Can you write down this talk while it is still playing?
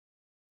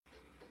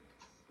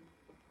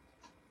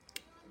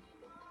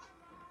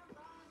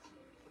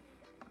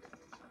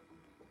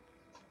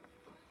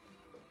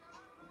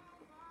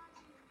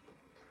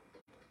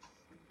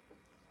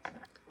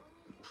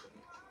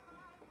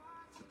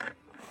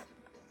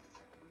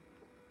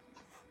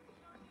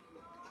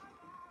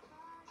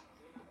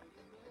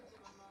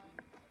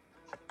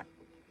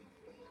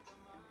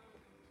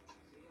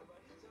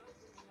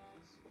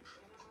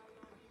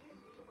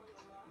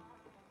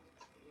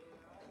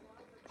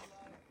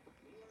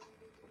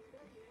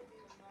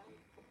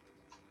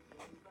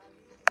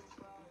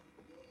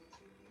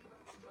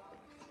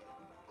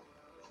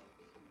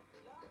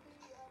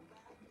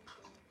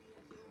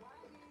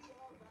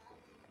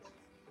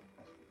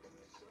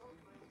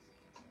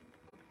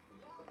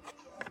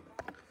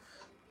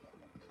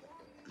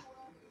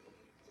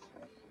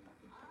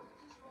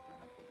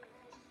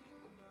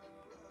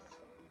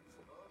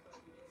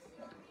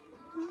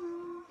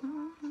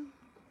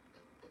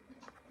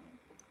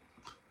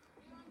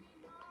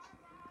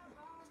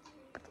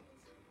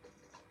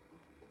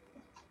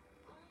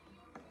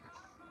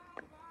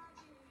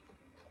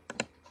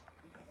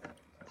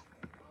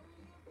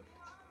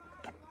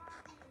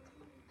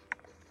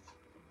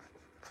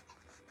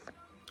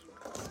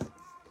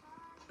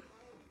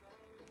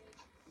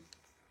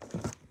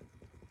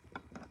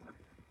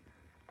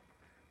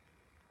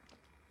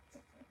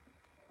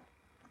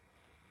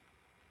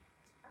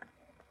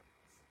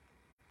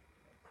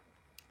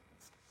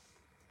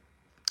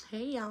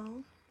Hey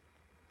y'all,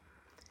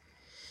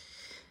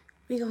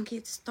 we gonna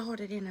get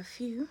started in a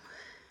few.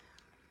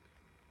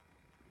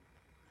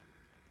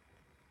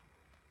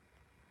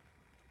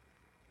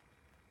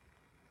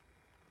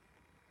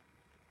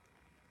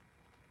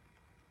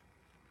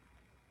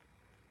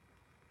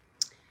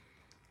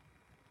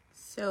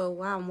 So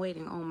while I'm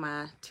waiting on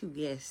my two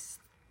guests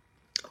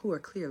who are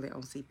clearly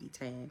on CP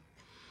time,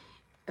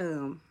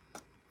 um,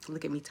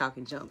 look at me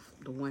talking junk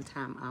the one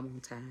time I'm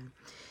on time.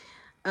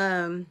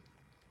 Um,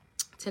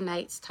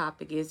 Tonight's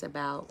topic is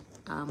about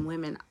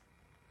women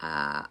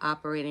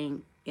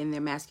operating in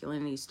their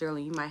masculinity.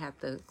 Sterling, you might have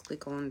to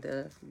click on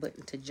the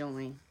button to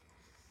join.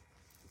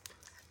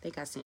 I think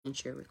I sent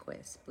your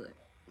request, but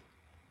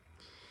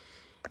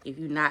if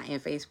you're not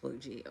in Facebook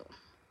jail,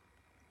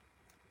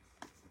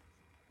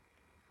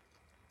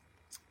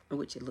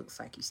 which it looks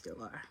like you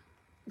still are.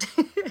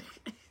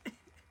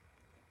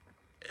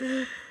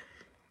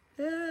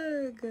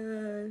 Oh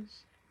gosh.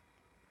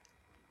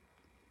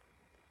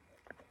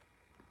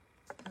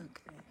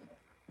 Okay.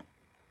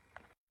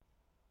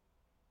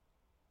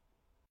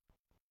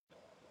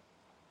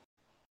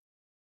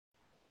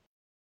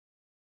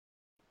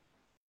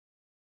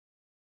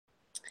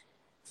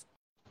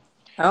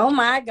 Oh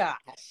my gosh.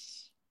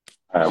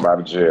 I'm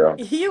out of jail.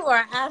 You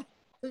are out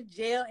of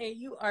jail and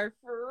you are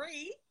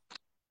free.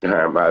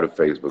 I'm out of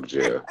Facebook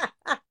jail.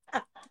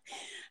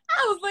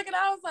 I was looking,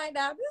 I was like,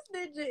 now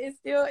this ninja is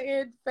still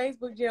in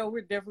Facebook jail.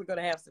 We're definitely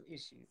gonna have some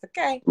issues.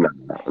 Okay.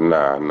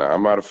 Nah.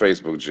 I'm out of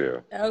Facebook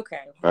jail. Okay.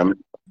 I'm,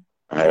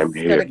 I This am is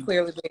here. gonna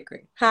clearly be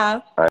agreed.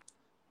 Huh?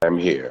 I'm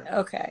here.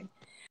 Okay.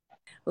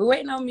 We're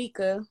waiting on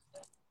Mika.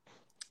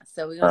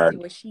 So we're All gonna right. see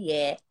where she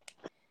at.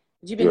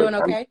 You been Look,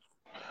 doing okay?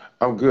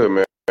 I'm good,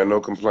 man. No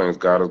complaints.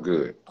 God is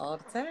good. All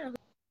the time,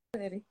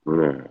 buddy.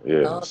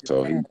 Yeah. All the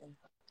So time.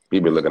 he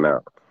been looking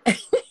out.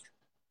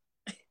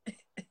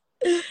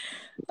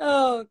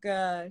 Oh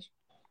gosh.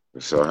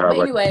 So how But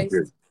about anyways,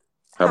 you?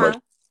 How about huh?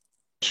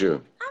 you?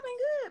 I've been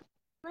good,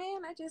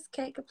 man. I just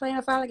can't complain.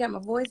 I finally got my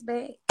voice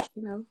back,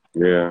 you know.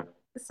 Yeah.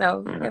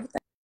 So Yeah.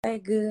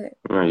 everything good.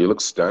 Yeah, you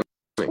look stunning.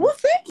 Well,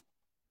 thank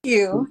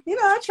you. You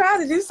know, I try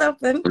to do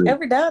something Mm.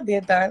 every now and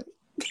then, darling.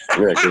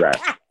 Yeah,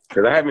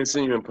 because I haven't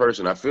seen you in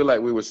person. I feel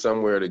like we were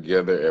somewhere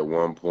together at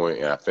one point,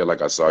 and I feel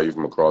like I saw you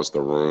from across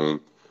the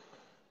room.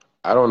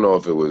 I don't know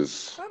if it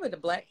was Probably the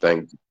black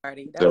thank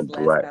party. That the was the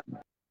last black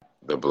time.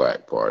 the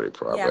black party Yeah, I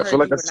probably. I feel heard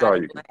like you I were not saw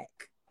in you.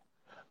 black.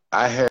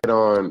 I had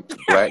on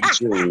black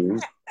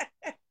jeans.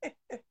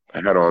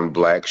 I had on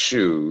black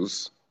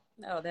shoes.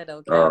 No, that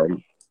don't count.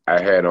 Um,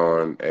 I had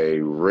on a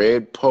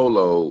red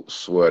polo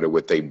sweater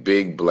with a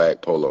big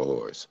black polo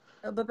horse.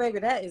 But baby,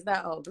 that is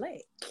not all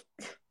black.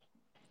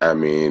 I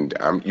mean,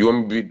 you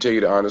want me to tell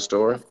you the honest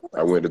story? Of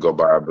I course. went to go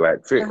buy a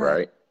black fit, Uh-huh.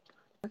 right?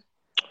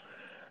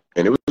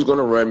 And it was going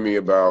to run me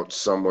about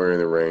somewhere in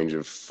the range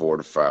of $400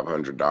 to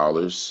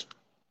 $500.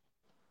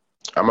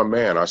 I'm a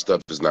man. Our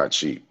stuff is not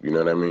cheap. You know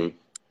what I mean?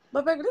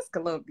 But baby, this is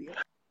Colombia.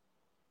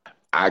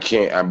 I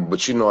can't.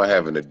 But I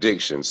have an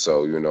addiction.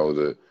 So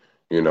the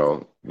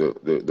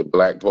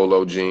black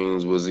polo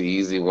jeans was the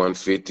easy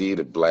 150.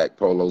 The black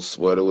polo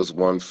sweater was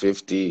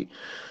 150.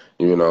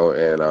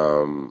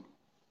 And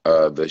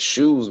the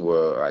shoes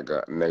were like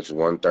next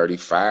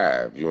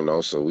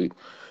 135. So we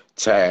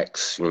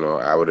tax.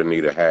 I would have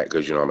needed a hat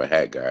because I'm a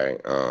hat guy.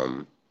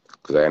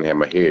 Because I didn't have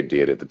my hair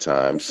did at the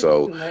time. This is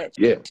So too much,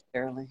 yeah,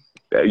 Shirley.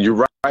 you're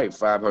right.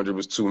 500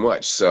 was too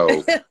much.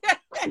 So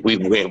we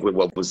went with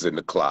what was in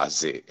the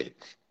closet.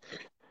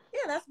 Yeah,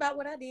 that's about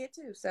what I did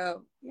too.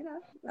 So, you know,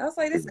 I was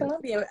like, this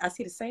Columbia. I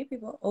see the same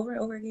people over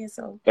and over again.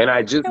 So And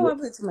I don't want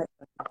to put too much.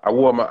 I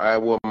wore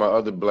my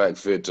other black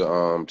fit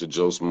to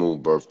Joe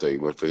Smooth birthday.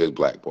 Went for his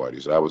black party.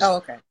 So I was Oh,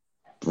 okay.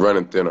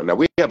 running thin. Now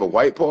we have a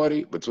white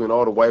party between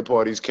all the white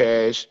parties,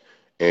 Cash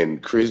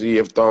and Chrissy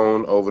have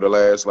thrown over the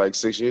last like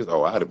 6 years.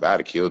 Oh, I'd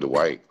have killed the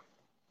white.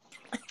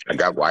 I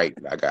got white.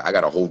 I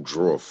got a whole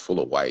drawer full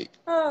of white.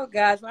 Oh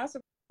gosh, well, I'm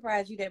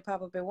surprised you didn't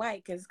pop up in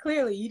white because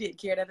clearly you didn't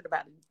care nothing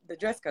about the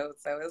dress code.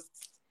 So it's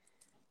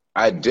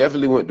I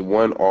definitely went to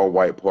one all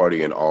white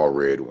party and all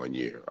red one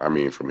year. I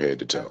mean, from head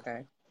to toe.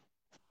 okay.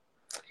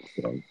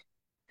 So,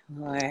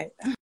 All right.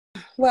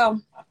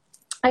 Well,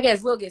 I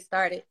guess we'll get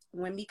started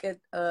when Mika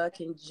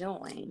can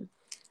join.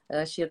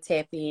 She'll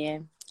tap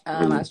in.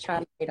 I was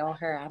trying to wait on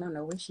her. I don't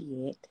know where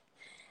she at.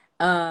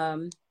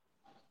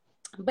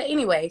 But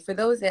anyway, for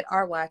those that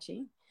are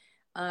watching,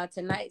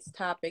 tonight's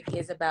topic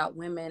is about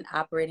women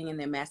operating in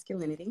their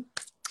masculinity.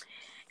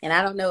 And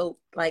I don't know,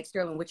 like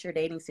Sterling, what your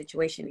dating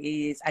situation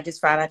is. I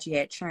just found out you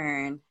had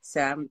churn,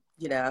 so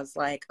I was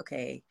like,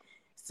 okay,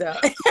 so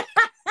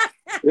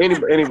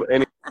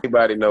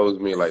anybody knows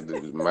me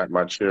like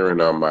my children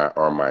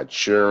are my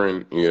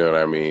children. You know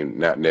what I mean?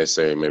 Not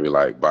necessarily maybe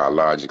like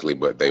biologically,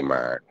 but they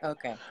mine.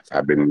 okay.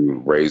 I've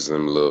been raising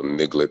them little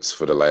nigglets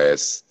for the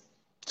last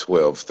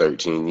 12,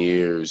 13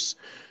 years.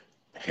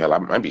 Hell, I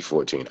might be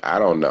 14. I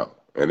don't know.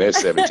 And they're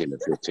 17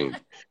 and 15.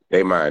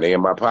 They mine. They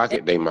in my And,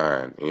 pocket. They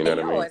mine. You know and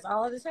what I mean? yours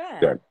all the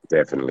Yeah, time.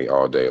 definitely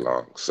all day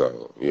long.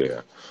 So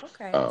yeah.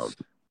 Okay. Um,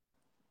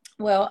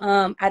 Well,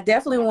 I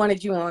definitely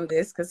wanted you on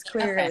this because Okay.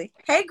 clearly,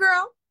 hey,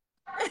 girl.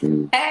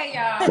 Hey,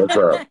 y'all. What's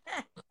up?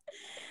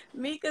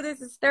 Mika,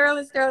 this is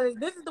Sterling. Sterling,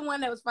 this is the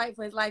one that was fighting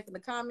for his life in the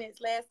comments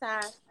last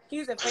time. He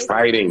was at Facebook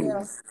Fighting.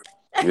 jail.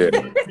 Yeah,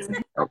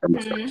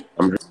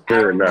 I'm I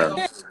here now.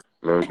 remember.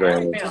 You know what I I'm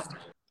saying? remember.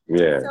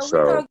 Yeah. So we're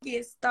So gonna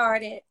get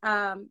started.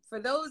 For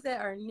those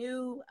that are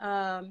new,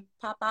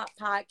 Pop Up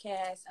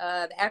Podcast.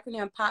 The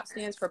acronym POP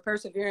stands for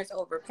Perseverance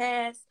Over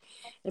Past.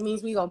 It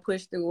means we're gonna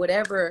push through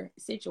whatever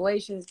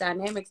situations,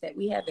 dynamics that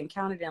we have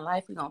encountered in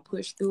life. We're gonna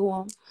push through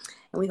them,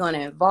 and we're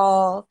gonna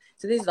evolve.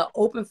 So this is an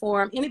open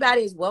forum.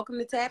 Anybody is welcome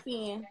to tap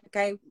in.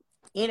 Okay,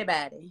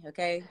 anybody.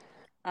 Okay.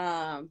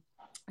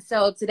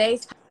 So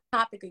today's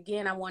topic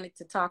again, I wanted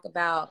to talk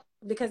about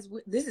because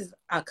this is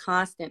a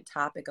constant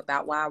topic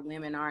about why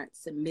women aren't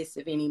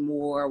submissive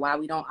anymore, why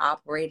we don't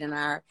operate in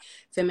our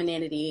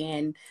femininity,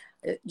 and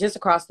just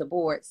across the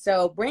board.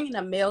 So bringing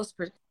a male's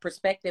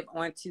perspective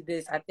onto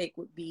this, I think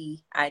would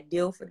be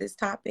ideal for this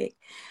topic.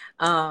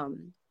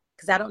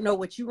 Because I don't know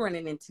what you're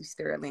running into,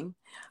 Sterling,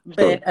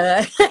 but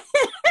I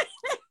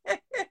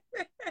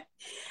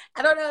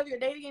don't know if you're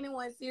dating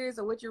anyone serious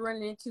or what you're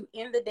running into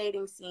in the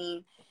dating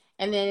scene.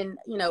 And then,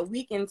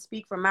 we can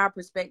speak from our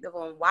perspective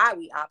on why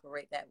we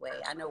operate that way.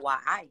 I know why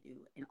I do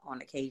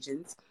on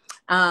occasions.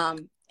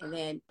 And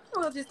then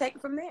we'll just take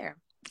it from there.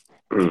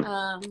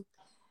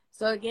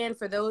 So again,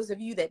 for those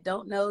of you that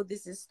don't know,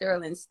 this is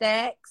Sterling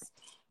Stacks.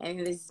 And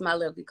this is my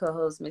lovely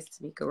co-host, Miss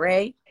Tamika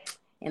Ray.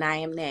 And I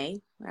am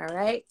Nay. All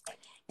right.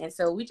 And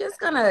so we're just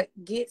going to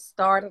get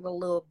started a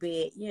little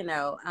bit,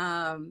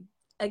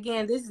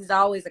 Again, this is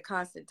always a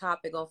constant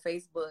topic on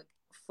Facebook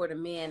for the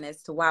men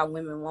as to why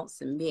women won't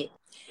submit.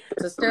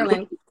 So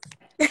Sterling,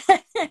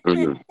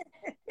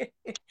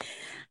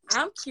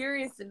 I'm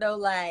curious to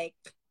know,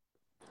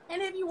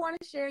 and if you want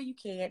to share, you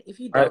can. If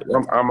you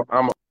don't, I'm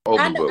an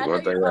open book. I know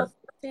One thing. you're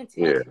authentic.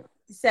 Yeah.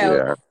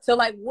 So,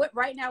 Yeah. what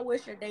right now?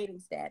 What's your dating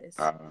status?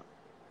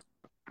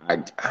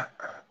 I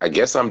I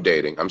guess I'm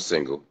dating. I'm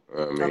single.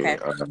 I mean,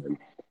 Okay.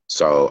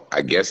 so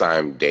I guess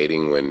I'm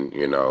dating when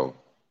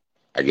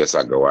I guess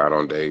I go out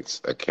on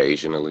dates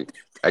occasionally.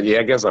 Yeah,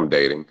 I guess I'm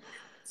dating.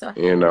 So,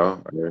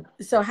 Yeah.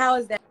 so how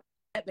has that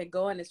been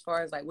going as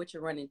far as what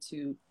you're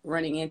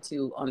running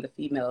into on the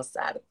female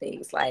side of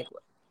things? Like,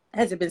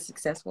 has it been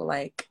successful?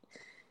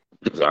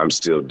 I'm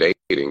still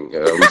dating.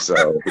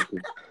 So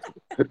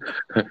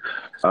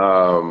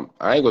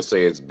I ain't gonna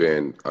say it's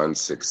been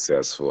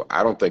unsuccessful.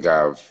 I don't think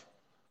I've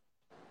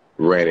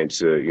ran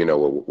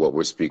into what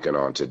we're speaking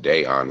on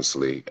today,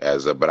 honestly.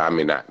 But I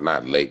mean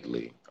not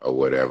lately or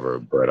whatever.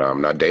 Okay. But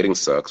not dating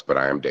sucks. But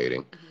I am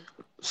dating.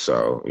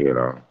 So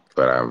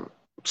but I'm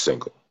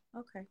single.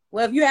 Okay.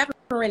 Well, if you haven't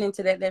run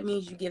into that, that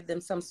means you give them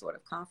some sort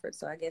of comfort.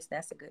 So I guess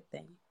that's a good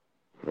thing.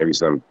 Maybe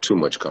some too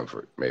much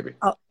comfort, maybe.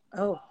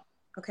 Oh.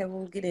 Okay.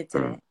 We'll get into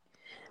Mm.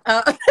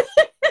 that.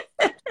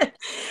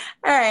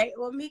 All right.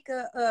 Well,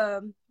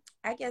 Mika,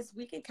 I guess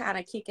we can kind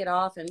of kick it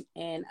off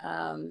and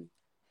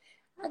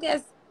I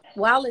guess,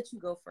 I'll let you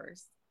go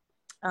first.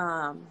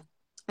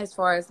 As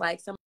far as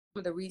some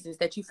of the reasons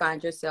that you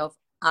find yourself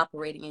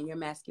operating in your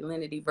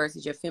masculinity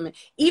versus your feminine,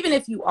 even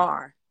if you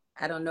are,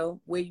 I don't know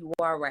where you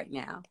are right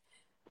now,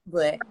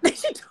 but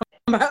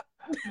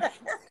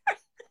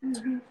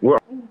Where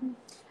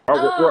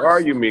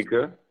are you,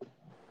 Mika?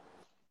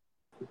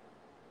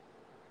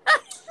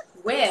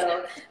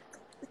 Well,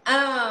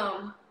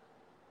 I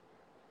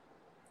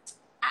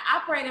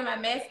operate in my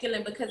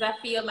masculine because I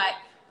feel like,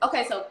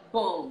 okay, so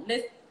boom,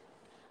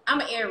 I'm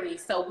an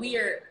Aries, so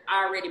we're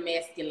already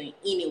masculine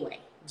anyway,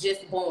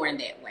 just born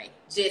that way,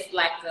 just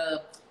like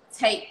a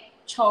take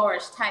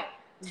charge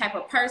type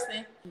of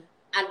person.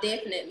 I'm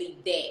definitely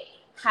that.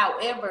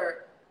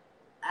 However,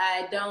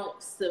 I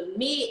don't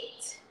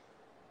submit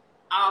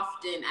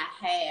often. I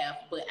have,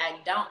 but I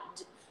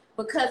don't,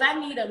 because I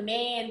need a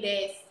man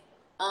that's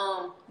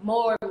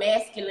more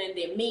masculine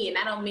than me, and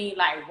I don't mean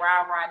like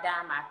rah rah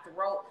down my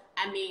throat.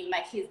 I mean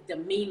like his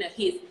demeanor,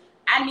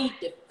 I need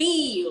to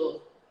feel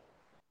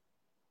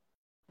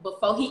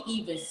before he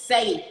even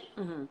say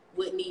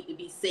what need to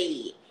be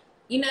said.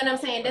 You know what I'm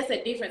saying? That's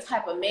a different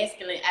type of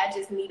masculine. I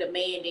just need a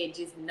man that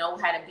just know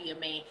how to be a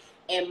man.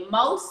 And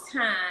most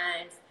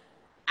times,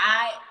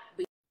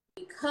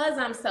 because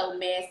I'm so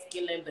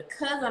masculine,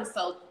 because I'm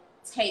so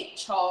take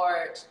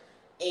charge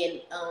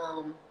and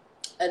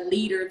a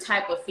leader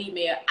type of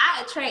female,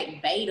 I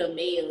attract beta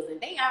males, and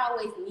they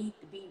always need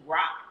to be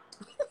rocked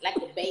like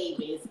a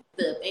baby and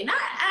stuff. And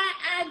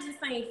I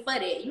just ain't for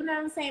that. You know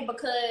what I'm saying?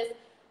 Because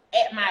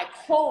at my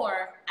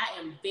core, I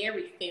am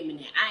very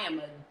feminine. I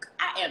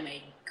am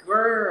a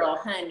girl,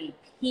 honey,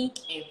 pink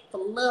and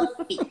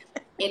fluffy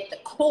at the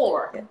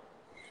core. Yeah.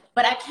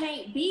 But I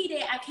can't be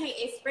that. I can't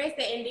express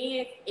that.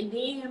 And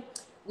then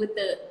with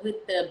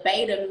the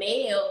beta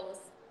males,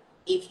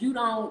 if you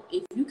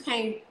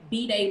can't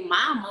be their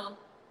mama,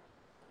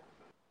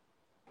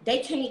 they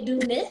can't do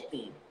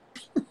nothing.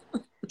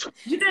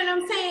 You know what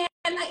I'm saying?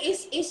 Like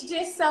it's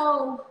just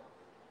so,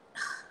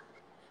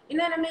 you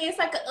know what I mean? It's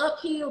like an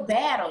uphill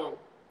battle.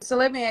 So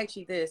let me ask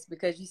you this,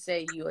 because you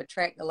say you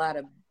attract a lot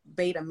of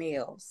beta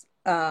males.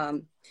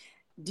 Do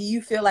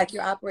you feel like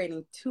you're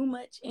operating too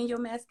much in your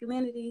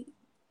masculinity?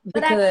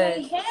 But I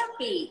Because can't help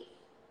it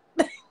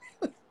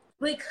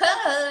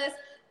because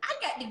I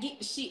got to get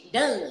the shit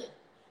done.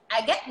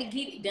 I got to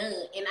get it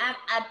done, and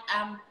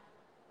I'm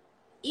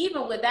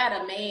even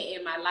without a man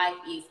in my life,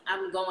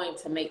 I'm going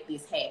to make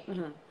this happen.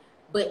 mm-hmm.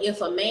 But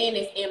if a man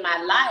is in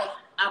my life,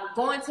 I'm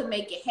going to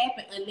make it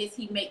happen unless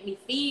he make me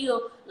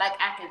feel like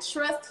I can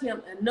trust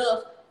him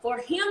enough for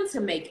him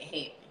to make it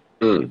happen.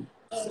 Mm.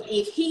 And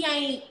if he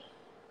ain't,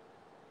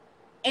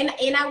 and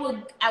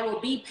I will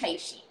be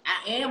patient.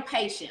 I am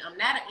patient. I'm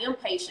not an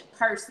impatient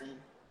person.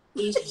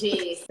 It's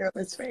just,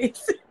 Careless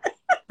face.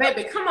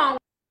 baby, come on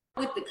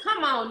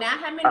come on now.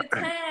 How many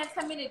times,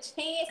 how many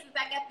chances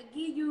I got to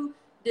give you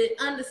to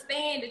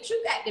understand that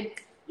you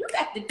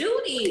got to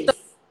do this.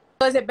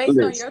 So is it based on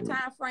your Listen.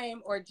 time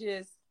frame or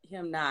just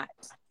him not?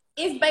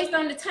 It's based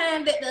on the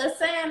time that the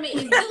assignment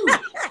is due. Now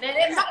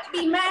it might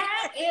be mine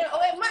or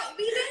it might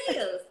be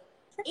theirs.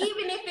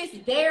 Even if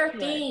it's their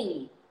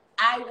thing,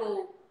 I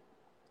will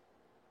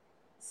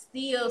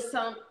still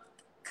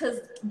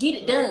get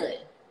it done.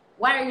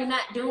 Why are you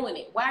not doing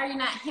it? Why are you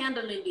not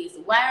handling this?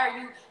 Why are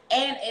you?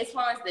 And as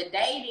far as the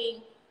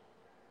dating,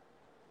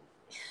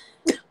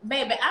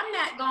 baby,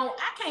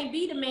 I can't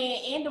be the man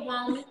and the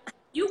woman.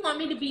 You want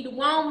me to be the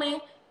woman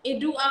and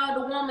do all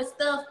the woman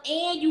stuff,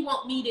 and you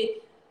want me to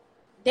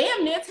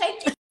damn near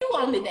take you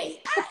on the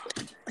date.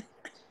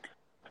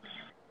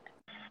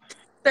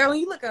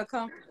 Sterling, you look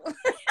uncomfortable.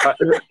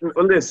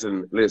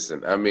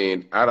 Listen. I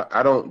mean,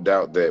 I don't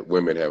doubt that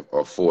women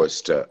are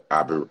forced to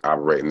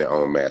operate in their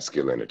own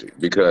masculinity,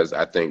 because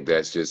I think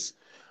that's just,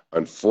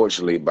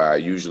 unfortunately, by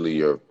usually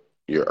your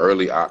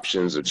early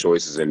options or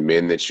choices in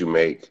men that you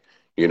make.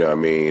 You know what I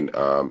mean?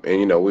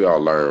 And we all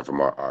learn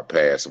from our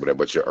past or whatever,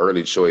 but your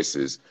early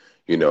choices,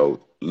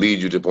 lead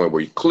you to the point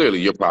where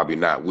you're probably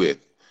not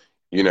with,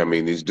 what I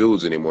mean, these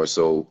dudes anymore.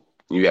 So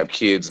you have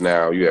kids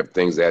now, you have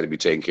things that have to be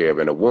taken care of,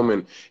 and a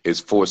woman is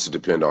forced to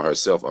depend on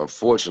herself,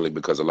 unfortunately,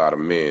 because a lot of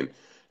men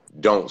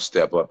don't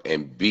step up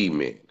and be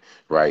men,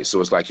 right? So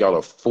it's like y'all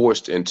are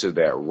forced into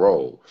that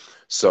role.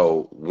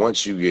 So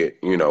once you get,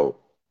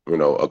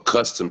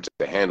 accustomed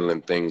to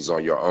handling things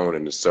on your own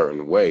in a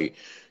certain way,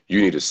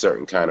 you need a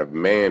certain kind of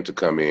man to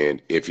come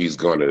in if he's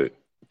going to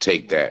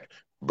take that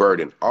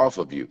burden off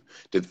of you.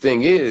 The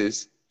thing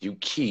is, you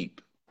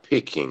keep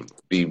picking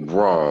the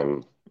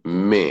wrong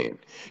men.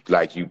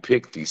 Like, you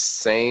pick the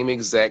same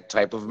exact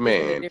type of Just in a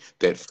man different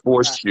that spot.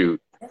 forced you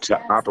That's to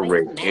how I say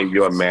operate in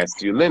your match.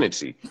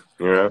 masculinity.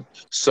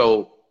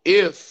 So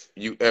if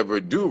you ever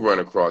do run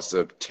across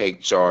a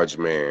take charge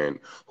man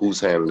who's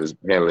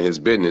handling his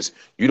business,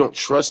 you don't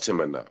trust him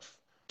enough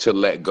to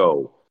let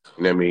go.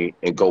 You know what I mean?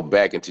 And go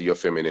back into your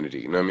femininity.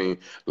 You know what I mean?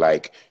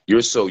 Like,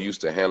 you're so used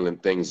to handling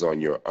things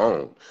on your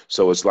own.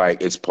 So it's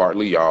like, it's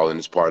partly y'all and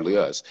it's partly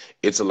us.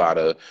 It's a lot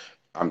of,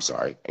 I'm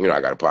sorry, I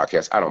got a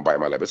podcast. I don't bite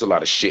my lip. It's a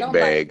lot of Don't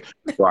bite.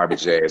 shitbag,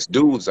 garbage ass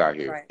dudes out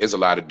here. Right. It's a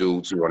lot of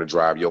dudes who want to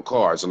drive your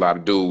car. It's a lot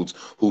of dudes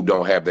who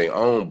don't have their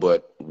own,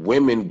 but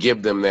women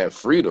give them that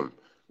freedom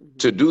Mm-hmm.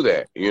 to do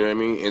that. You know what I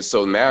mean? And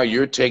so now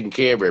you're taking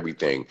care of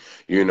everything.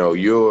 You're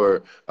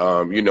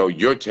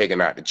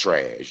taking out the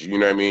trash. You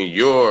know what I mean?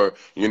 You're,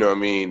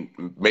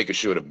 making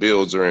sure the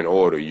bills are in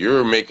order.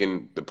 You're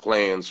making the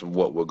plans for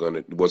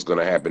what's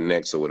gonna happen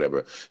next or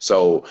whatever.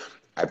 So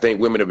I think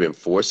women have been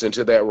forced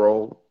into that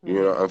role,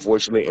 Mm-hmm.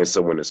 unfortunately. And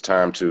so when it's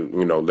time to,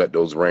 let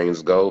those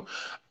reins go,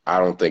 I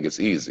don't think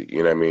it's easy. You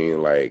know what I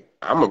mean? Like,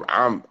 I'm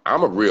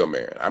a real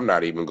man. I'm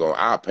not even going.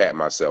 I'll pat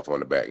myself on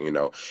the back. And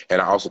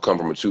I also come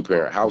from a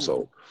two-parent Mm-hmm.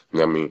 household. You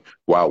know what I mean?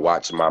 While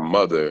watching my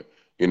mother,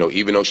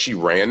 even though she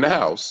ran the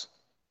house,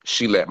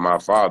 she let my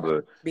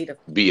father Be the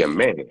be a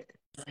man. You know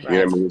right.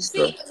 what I mean?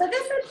 So See, so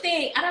this is the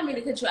thing. I don't mean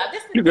to cut you out.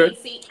 This is you the thing.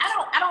 good. See,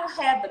 I don't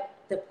have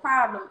the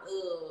problem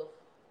of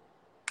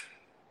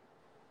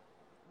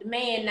the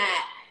man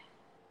not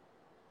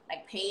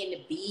like paying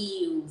the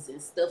bills and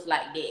stuff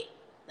like that.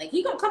 Like,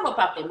 he gonna come up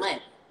off their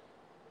money.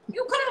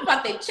 You come up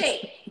off their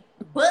check,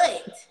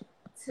 but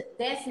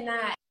that's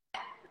not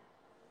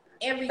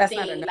That's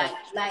not everything. enough.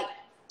 Like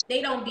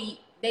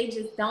they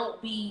just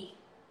don't be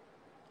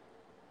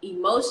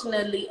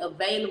emotionally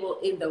available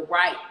in the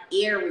right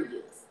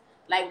areas.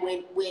 Like,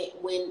 when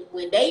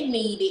they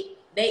need it,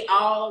 they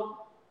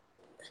all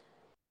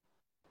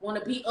want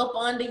to be up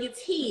under your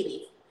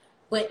titties.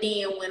 But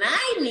then when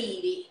I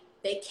need it,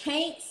 they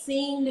can't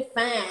seem to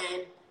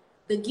find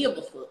the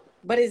giver for.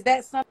 But is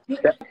that something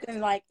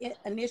like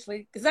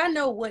initially? Because I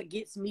know what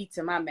gets me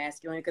to my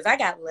masculine. Because I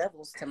got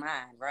levels to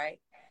mine, right?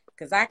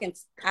 Because I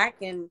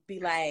can be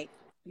like,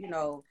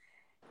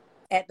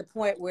 at the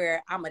point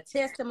where I'm gonna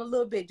test him a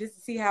little bit just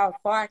to see how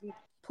far I can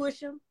push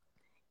him,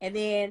 and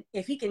then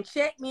if he can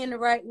check me in the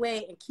right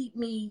way and keep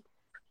me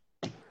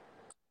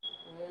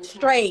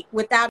straight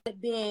without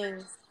it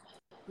being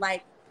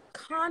like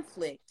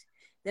conflict,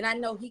 then I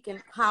know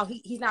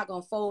he's not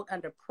gonna fold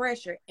under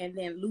pressure and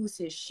then lose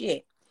his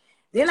shit.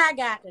 Then I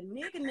got the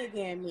nigga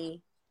in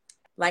me,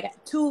 like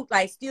still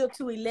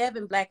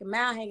 211, black and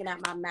mild hanging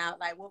out my mouth,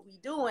 like what we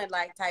doing,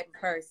 like type of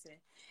person.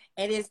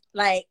 And it's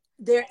like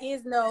there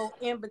is no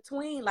in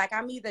between. Like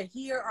I'm either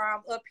here or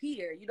I'm up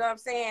here. You know what I'm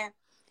saying?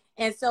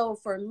 And so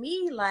for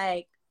me,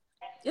 like,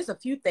 there's a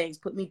few things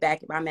put me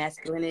back in my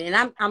masculinity.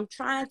 And I'm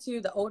trying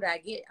to, the older I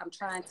get, I'm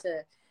trying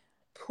to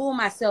pull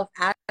myself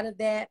out of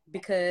that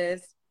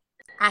because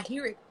I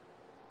hear it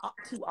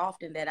too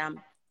often that I'm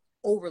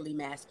overly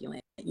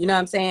masculine. You know what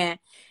I'm saying?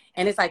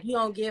 And it's like you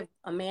don't give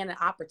a man an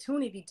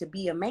opportunity to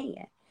be a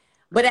man.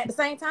 But at the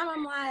same time,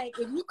 I'm like,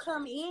 if you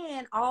come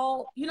in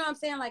all, you know what I'm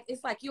saying? Like,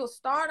 it's like you'll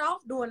start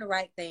off doing the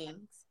right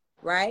things,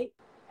 right?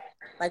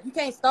 Like, you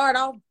can't start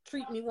off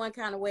treating me one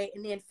kind of way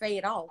and then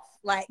fade off.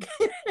 Like,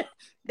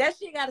 that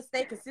shit got to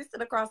stay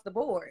consistent across the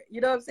board.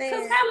 You know what I'm saying?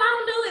 Because how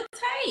long do it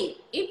take?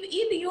 If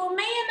either you're a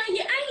man or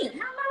you ain't, how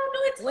long do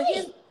it take? Well,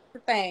 here's the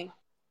thing.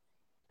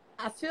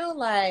 I feel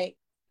like,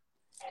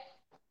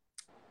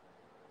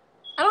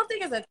 I don't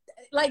think it's a,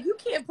 like, you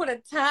can't put a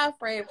time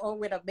frame on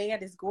when a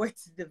man is going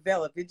to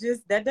develop. It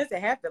just, that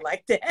doesn't happen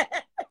like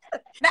that.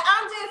 Now,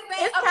 I'm just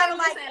saying, It's kind of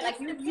like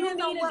you you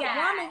know need a what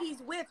guy. woman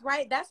he's with,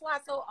 right? That's why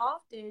so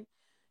often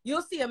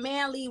you'll see a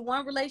man leave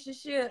one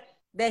relationship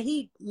that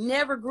he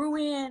never grew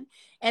in,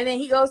 and then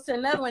he goes to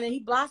another one and he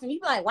blossoms. He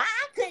be like, "Why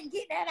I couldn't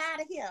get that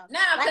out of him? No,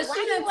 Like, because why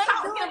she you done ain't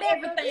taught doing him that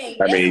for everything. me?"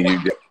 I mean,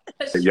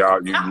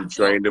 you You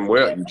trained him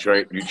well. You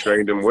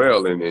trained him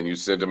well, and you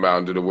sent him out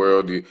into the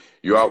world.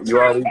 You always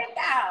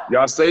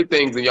y'all say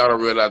things and y'all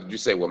don't realize. You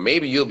say, well,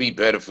 maybe you'll be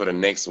better for the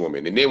next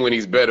woman, and then when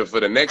he's better for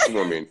the next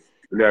woman,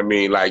 you know what I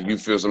mean? Like you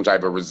feel some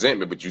type of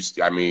resentment,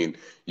 but I mean,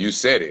 you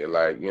said it.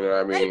 Like, you know what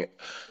I mean?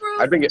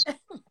 I think it,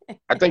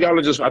 I think y'all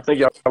are just. I think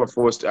y'all are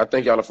forced. I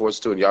think y'all are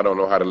forced to, and y'all don't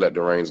know how to let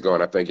the reins go.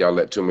 And I think y'all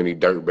let too many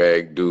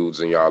dirtbag dudes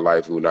in y'all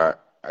life who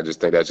not. I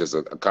just think that's just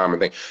a common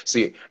thing.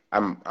 See,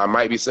 I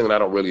might be saying I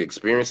don't really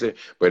experience it,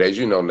 but as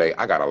you know, Nate,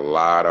 I got a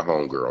lot of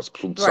homegirls,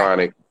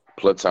 Right.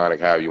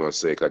 platonic, however you want to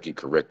say it. 'Cause I get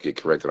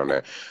corrected on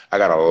that. I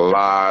got a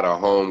lot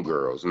of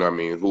homegirls. You know what I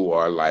mean? Who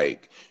are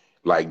like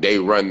they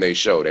run their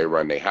show, they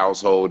run their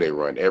household, they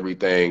run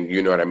everything.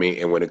 You know what I mean?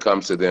 And when it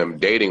comes to them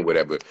dating,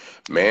 whatever,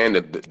 man,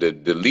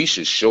 the leash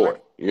is Right.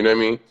 short. You know what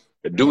I mean?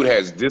 The dude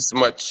has this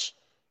much.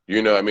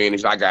 You know what I mean?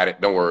 He's, I got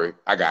it. Don't worry,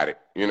 I got it.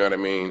 You know what I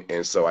mean?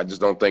 And so I just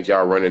don't think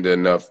y'all run into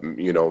enough,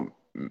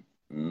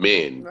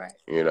 men. Right.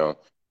 You know,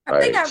 I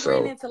think like I've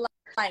ran so. into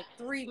like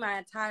three my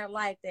entire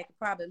life that could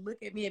probably look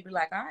at me and be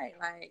like, "All right,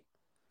 like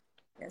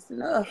that's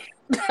enough."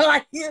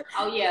 Like, you,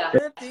 Oh yeah,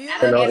 look, do you I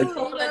You done look know, had it's, a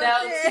cool? You couple know of what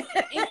I'm those too.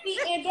 saying? And see,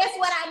 and that's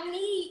what I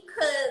need,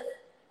 cause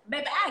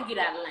baby, I get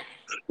out of line.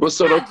 well,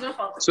 I jump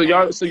off the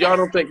plane. so y'all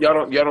don't think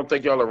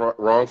y'all are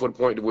wrong for the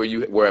point to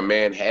where a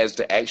man has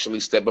to actually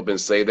step up and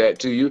say that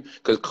to you,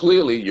 because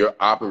clearly you're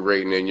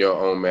operating in your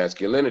own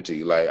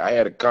masculinity. Like I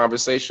had a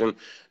conversation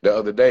the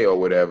other day or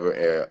whatever,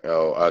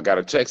 I got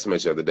a text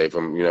message the other day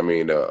from you know what I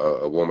mean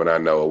a woman I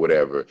know or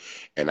whatever,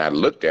 and I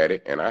looked at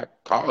it and I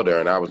called her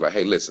and I was like,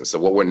 hey, listen, so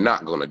what we're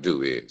not gonna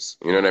do is,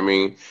 you know what I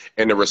mean,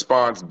 and the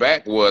response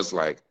back was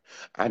like,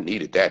 I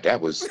needed that.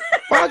 That was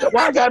why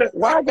I got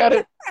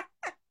it.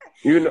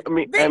 You know, I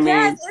Because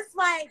mean, it's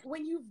like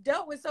when you've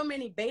dealt with so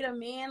many beta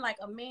men, like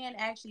a man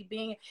actually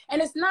being,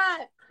 and it's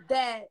not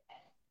that,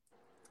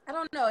 I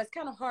don't know, it's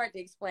kind of hard to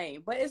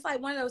explain, but it's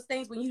like one of those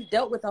things when you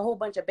dealt with a whole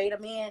bunch of beta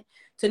men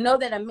to know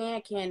that a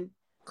man can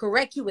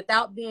correct you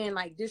without being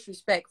like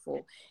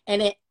disrespectful.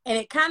 And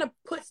it kind of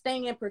puts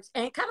thing in,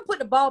 and kind of put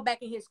the ball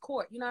back in his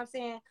court. You know what I'm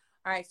saying?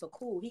 All right, so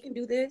cool. He can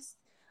do this.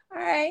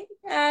 All right.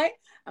 All right.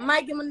 I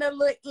might give him another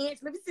little inch.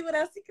 Let me see what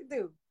else he can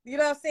do. You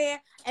know what I'm saying?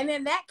 And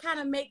then that kind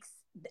of makes,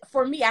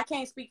 for me, I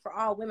can't speak for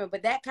all women,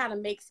 but that kind of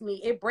makes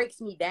me, it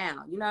breaks me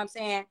down. You know what I'm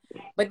saying?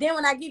 But then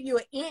when I give you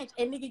an inch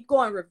and nigga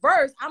go in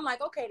reverse, I'm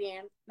like, okay,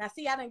 then. Now,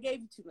 see, I done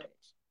gave you too much.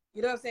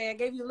 You know what I'm saying? I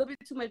gave you a little bit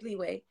too much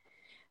leeway.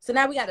 So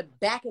now we got to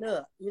back it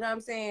up. You know what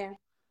I'm saying?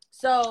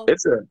 So,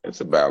 it's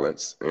a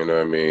balance. You know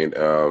what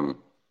I mean?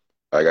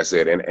 Like I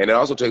said, and it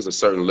also takes a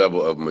certain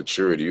level of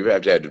maturity. You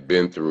have to have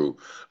been through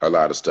a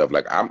lot of stuff.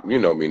 Like you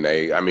know me,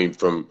 Nate. I mean,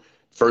 from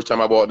first time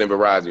I bought in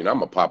Verizon,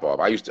 I'm a pop off.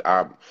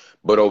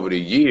 But over the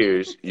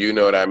years, you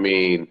know what I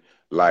mean.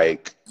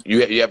 Like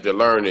you have to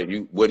learn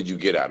that what did you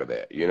get out of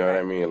that? You know what I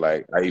right. mean?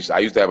 Like I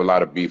used to have a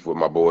lot of beef with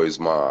my boy's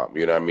mom.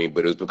 You know what I mean?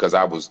 But it was because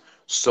I was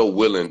so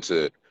willing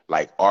to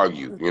like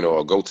argue, Mm-hmm.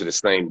 or go to the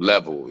same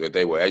level that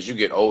they were. As you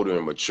get older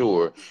and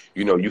mature,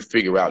 you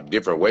figure out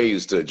different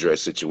ways to address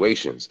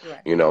situations.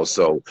 Right.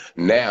 So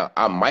now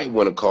I might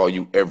want to call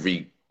you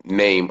every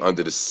name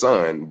under the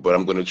sun, but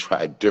I'm going to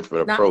try a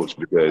different Not to. approach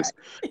because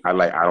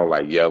Right. I don't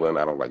like yelling,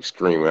 I don't like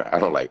screaming, I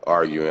don't like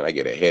arguing, I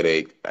get a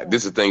headache. Right.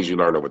 This is things you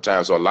learn over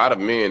time. So a lot of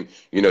men,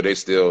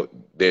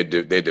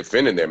 they're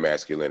defending their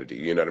masculinity.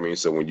 You know what I mean?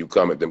 So when you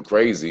come at them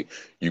crazy,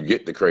 you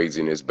get the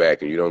craziness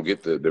back, and you don't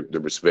get the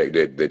respect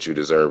that you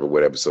deserve or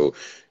whatever. So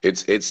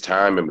it's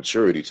time and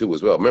maturity too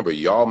as well. Remember,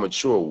 y'all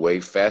mature way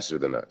faster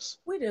than us.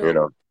 We You do.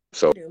 know, We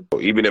so do.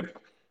 even if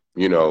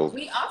you know.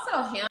 We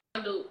also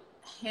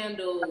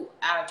handle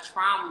our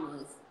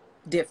traumas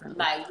Differently.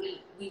 like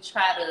we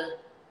try to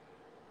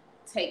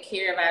take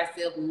care of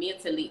ourselves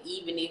mentally,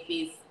 even if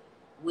it's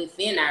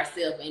within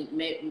ourselves.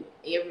 And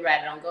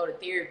everybody don't go to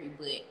therapy,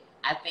 but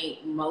I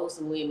think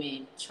most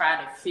women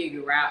try to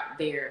figure out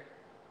their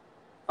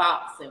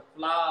faults and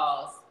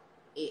flaws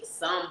at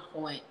some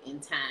point in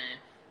time,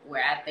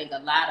 where I think a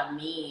lot of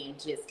men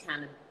just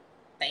kind of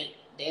think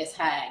that's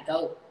how it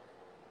goes.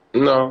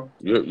 No,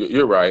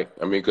 you're right.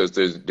 I mean, because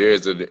there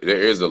is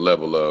a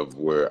level of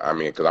where, I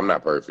mean, because I'm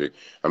not perfect,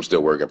 I'm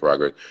still work in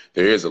progress.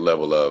 There is a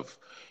level of,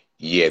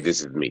 yeah,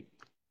 this is me.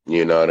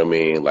 You know what I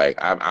mean? Like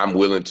I'm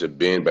willing to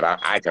bend, but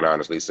I can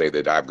honestly say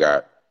that I've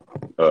got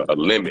a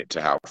limit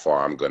to how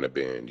far I'm gonna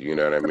bend. You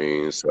know what I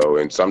mean? So,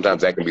 and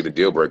sometimes that can be the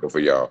deal breaker for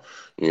y'all.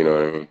 You know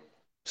what I mean?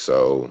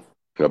 So,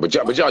 but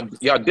y'all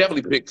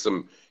definitely pick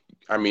some.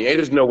 I mean,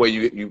 there's no way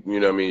you know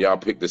what I mean. Y'all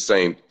pick the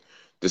same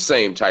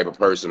type of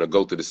person or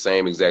go through the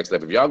same exact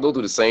stuff. If y'all go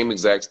through the same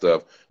exact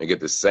stuff and get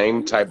the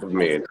same type of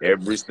men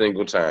every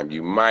single time,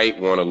 you might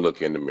want to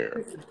look in the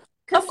mirror.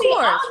 Cause Of see,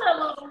 course.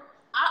 all of them,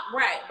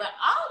 right? But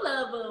all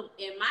of them,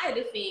 in my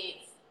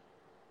defense,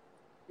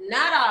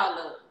 not all of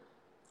them.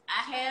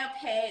 I have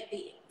had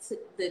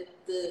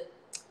the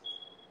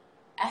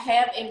I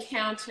have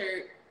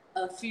encountered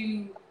a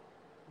few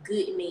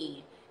good men.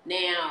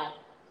 Now,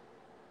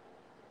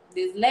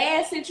 this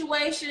last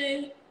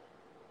situation,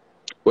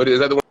 What is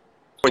that, the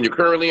one you're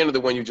currently in, or the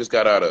one you just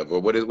got out of, or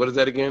what is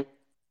that again?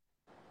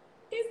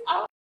 is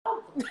all.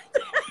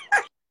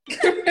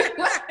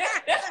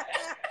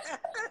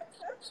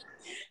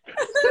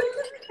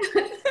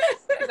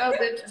 So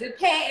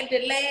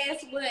the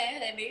last one,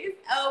 and it's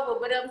over.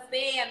 But I'm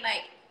saying,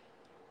 like,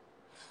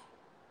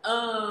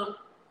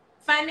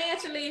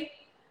 financially,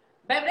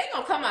 baby, they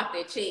gonna come off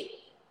their check.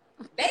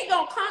 They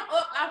gonna come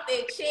up off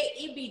their check.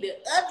 It be the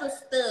other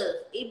stuff.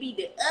 It be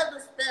the other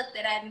stuff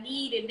that I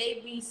need, and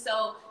they be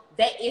so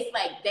that it's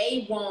like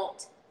they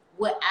want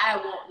what I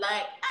want.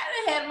 Like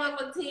I done had a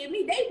motherfucker tell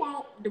me they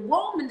want the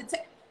woman to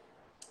take.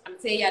 I'm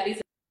telling y'all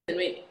this.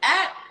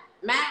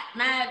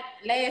 My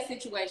last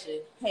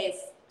situation has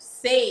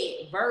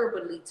said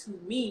verbally to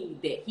me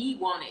that he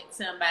wanted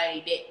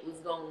somebody that was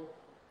gonna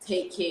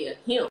take care of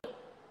him.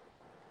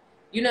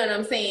 You know what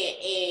I'm saying?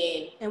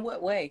 And in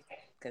what way?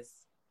 Because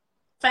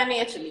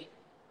financially,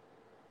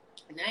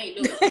 and I ain't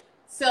doing it.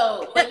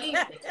 So, but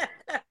listen,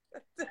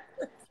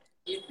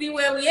 you see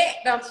where we at,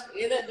 don't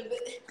you?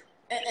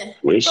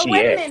 Where's but she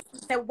wait a at?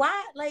 minute.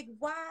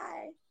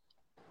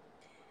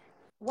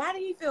 Why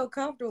did he feel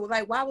comfortable?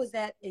 Like, why was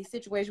that a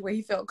situation where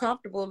he felt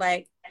comfortable?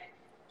 Like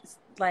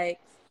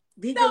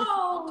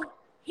so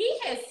he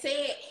has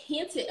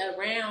hinted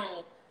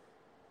around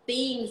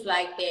things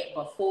like that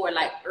before.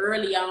 Like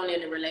early on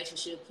in the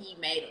relationship, he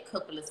made a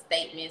couple of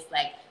statements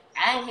like,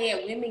 I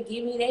had women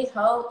give me their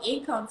whole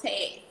income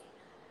tax.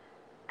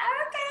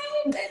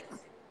 Okay, but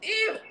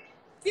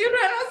you know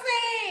what I'm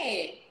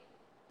saying?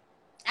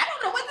 I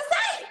don't know what to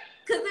say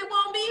because it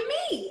won't be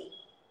me.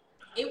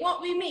 It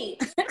won't be me.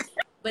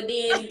 But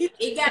then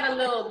it got a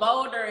little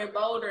bolder and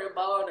bolder and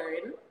bolder.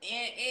 And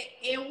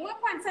one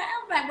point in time,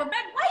 I was like, well,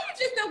 baby, why you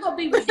just don't go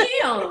be with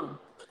him?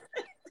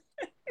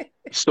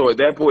 So at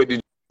that point,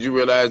 did you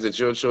realize that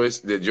your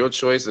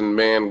choice and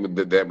man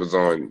that was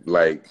on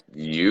like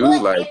you,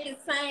 But like at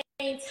the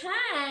same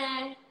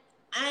time,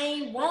 I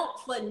ain't want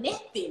for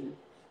nothing.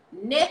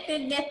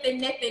 Nothing.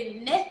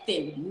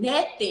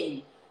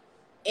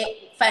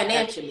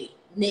 Financially,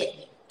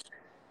 nothing.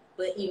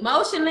 But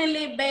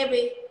emotionally,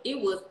 baby, it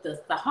was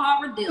the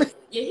Sahara Desert.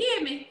 You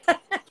hear me?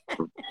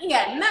 You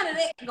got none of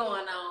that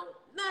going on.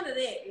 None of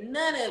that.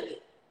 None of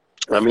it.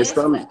 I And mean,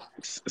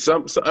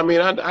 that's why. I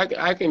mean,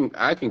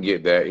 I can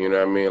get that. You know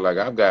what I mean? Like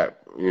I've got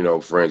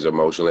friends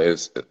emotionally,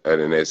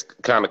 and it's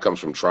kind of comes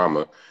from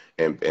trauma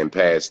and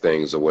past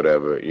things or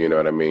whatever. You know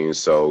what I mean?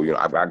 So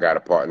I got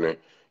a partner,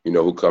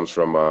 who comes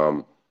from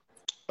a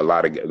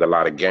lot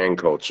of gang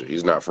culture.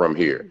 He's not from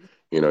here.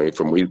 He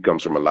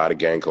comes from a lot of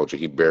gang culture.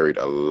 He buried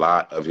a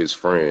lot of his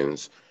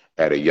friends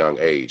at a young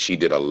age. He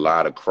did a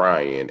lot of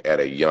crying at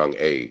a young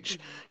age.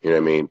 You know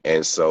what I mean?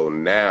 And so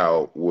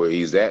now where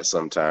he's at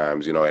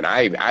sometimes, and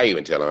I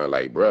even tell him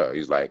like, bruh,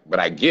 he's like,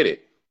 but I get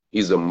it.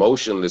 He's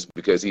emotionless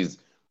because he's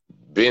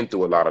been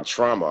through a lot of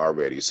trauma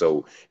already.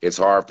 So it's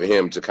hard for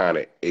him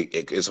to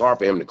it's hard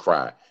for him to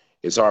cry.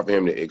 It's hard for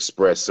him to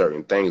express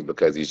certain things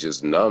because he's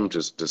just numb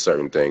to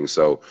certain things.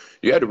 So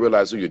you have to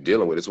realize who you're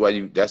dealing with.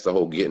 That's the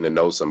whole getting to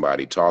know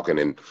somebody, talking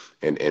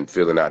and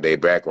filling out their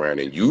background.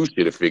 And you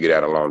should have figured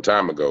out a long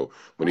time ago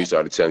when he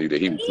started telling you that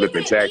he was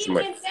flipping tax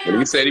money. Even When he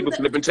down said he to was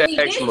the flipping see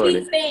tax this money,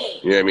 he said.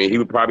 you know what I mean? He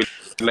would probably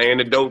laying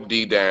the dope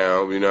D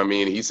down, you know what I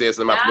mean? He said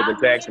something about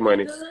flipping Y'all tax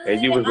living money.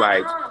 And good.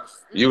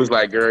 you was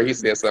like, girl, he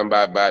said something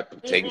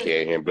about taking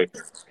care of him, but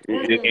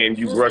and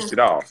you brushed it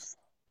off.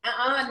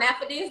 Not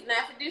for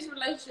this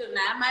relationship.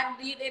 Now I might have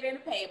did that in the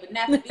past, but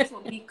not for this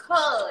one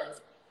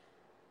because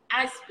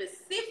I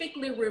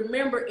specifically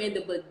remember in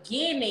the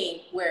beginning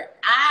where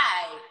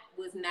I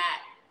was not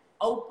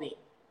open,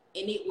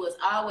 and it was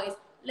always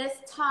let's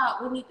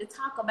talk. We need to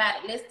talk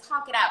about it. Let's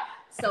talk it out.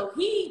 So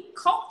he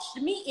coached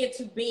me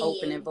into being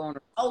open and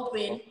vulnerable.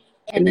 And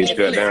and then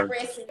shut down.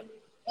 expressing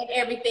and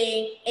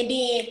everything, and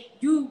then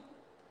you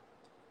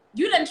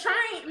You done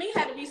trained me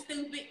how to be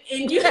stupid,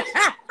 and you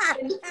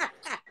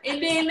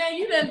and then now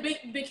you done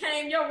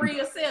became your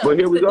real But self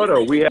here we to go be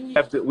though. We thinking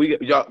have to.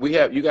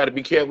 You got to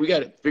be careful. We got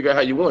to figure out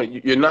how you want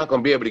it. You're not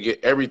gonna be able to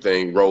get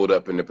everything rolled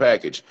up in the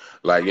package.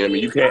 Like, you know what I mean. I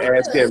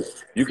mean,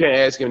 You can't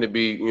ask him to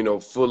be,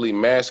 fully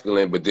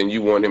masculine, but then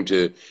you want him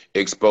to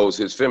expose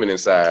his feminine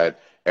side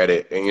at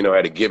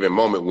a given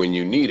moment when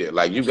you need it.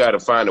 Like, you got to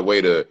find a way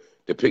to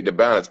pick the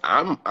balance.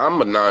 I'm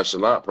a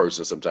nonchalant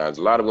person sometimes.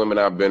 A lot of women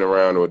I've been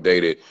around or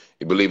dated,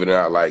 believe it or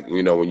not, like,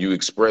 when you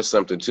express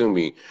something to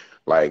me,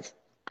 like,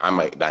 I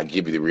might not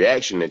give you the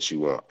reaction that you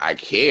want. I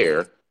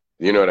care,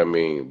 you know what I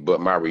mean? But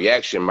my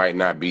reaction might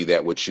not be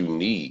that what you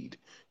need.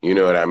 You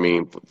know what I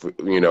mean?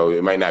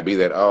 It might not be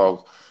that,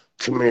 oh,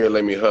 come here,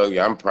 let me hug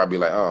you. I'm probably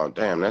like, oh,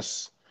 damn,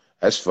 that's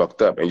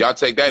fucked up. And y'all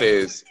take that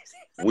as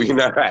we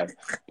not,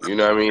 you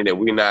know what I mean? That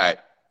we not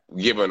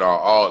giving our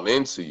all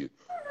into you.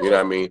 You know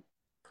what I mean?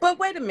 But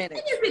wait a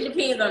minute. it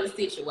depends on the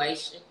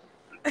situation.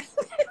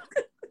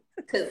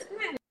 Cause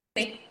I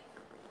need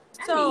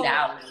all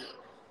of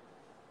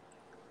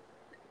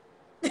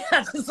it.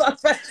 I just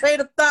lost my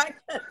train of thought.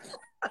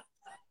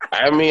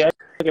 I mean,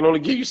 I can only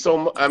give you so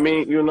much. I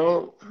mean,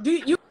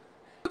 You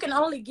can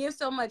only give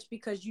so much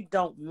because you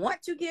don't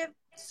want to give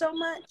so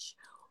much,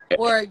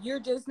 or you're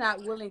just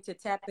not willing to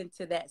tap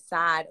into that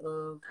side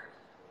of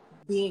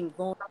being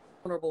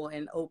vulnerable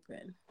and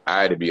open.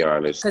 I had to be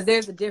honest. Because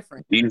there's a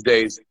difference.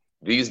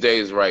 These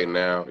days right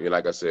now,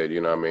 like I said,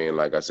 you know what I mean?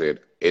 Like I said,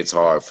 it's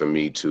hard for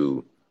me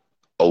to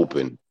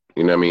open,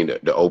 you know what I mean?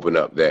 To open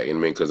up that, you know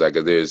what I mean? Because like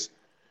it's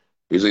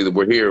either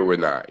we're here or we're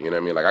not, you know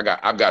what I mean? Like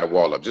I've got a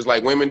wall up. Just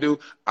like women do,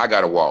 I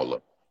got a wall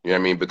up. You know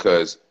what I mean?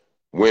 Because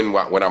when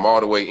I'm all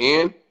the way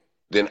in,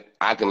 then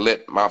I can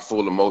let my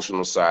full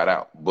emotional side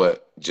out.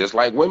 But just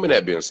like women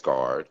have been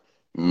scarred,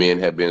 men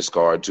have been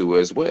scarred too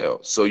as well.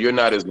 So you're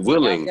not as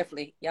willing.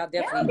 Y'all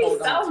definitely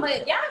hold on to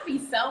it. Y'all be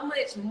so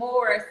much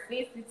more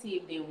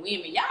sensitive than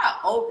women. Y'all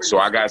overly So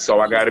I got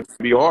to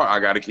be hard. I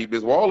got to keep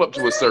this wall up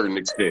to a certain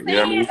extent. You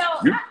know what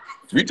I mean?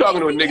 You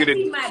talking to a nigga that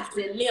be my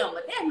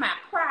dilemma. That's my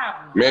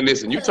problem. Man,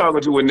 listen, you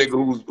talking to a nigga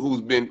who's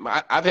been.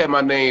 I've had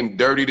my name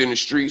dirtied in the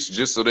streets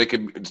just so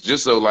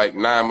like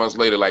 9 months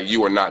later, like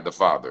you are not the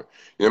father.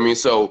 You know what I mean?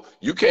 So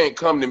you can't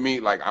come to me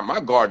like my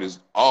guard is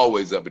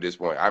always up at this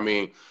point. I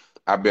mean,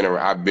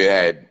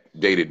 had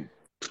dated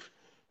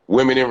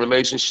women in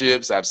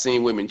relationships. I've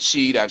seen women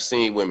cheat. I've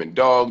seen women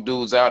dog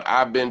dudes out.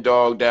 I've been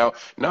dogged out.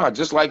 Nah,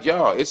 just like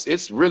y'all.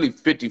 It's really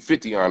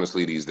 50-50,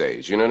 honestly, these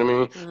days. You know what I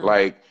mean? Mm-hmm.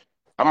 Like,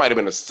 I might have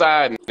been a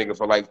side nigga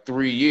for like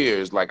 3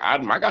 years. Like, I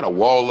got a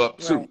wall up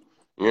too. Right.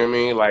 You know what I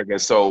mean? Like,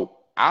 and so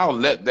I'll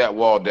let that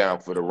wall down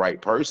for the right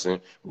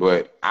person,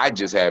 but I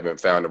just haven't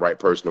found the right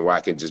person where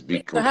I can just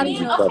be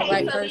completely comfortable.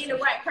 Okay, so then the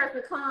right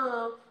person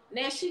come.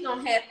 Now she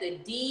gonna have to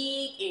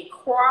dig and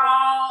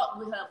crawl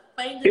with her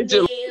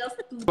fingernails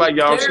through like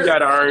y'all, the she dirt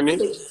gotta earn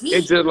it.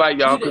 It's just like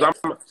y'all, cause I'm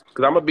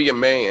gonna be a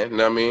man. You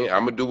know what I mean?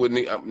 I'm gonna do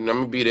I'm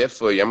gonna be there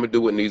for you. I'm gonna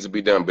do what needs to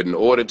be done. But in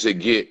order to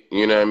get,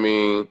 you know what I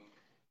mean?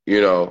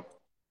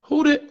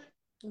 Who did?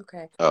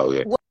 Okay. Oh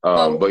yeah.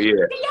 But yeah.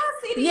 Can y'all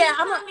see these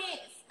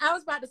comments? I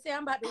was about to say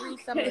I'm about to read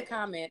some of the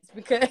comments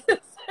because.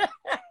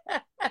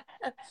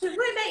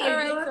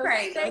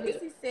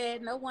 Stacy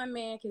said, "No one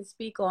man can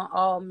speak on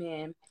all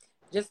men.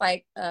 Just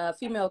like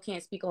female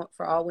can't speak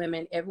for all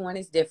women. Everyone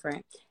is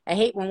different. I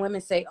hate when women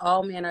say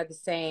all men are the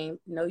same.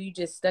 No, you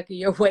just stuck in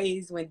your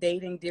ways when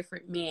dating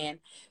different men.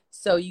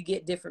 So you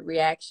get different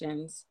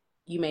reactions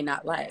you may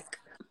not like."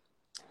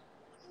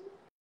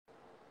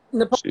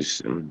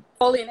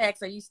 Napoleon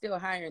asks, "Are you still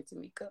hiring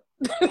Tamika?"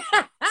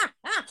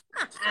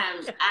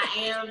 I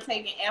am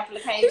taking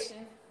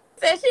applications.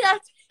 Said she has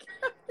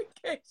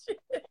applications.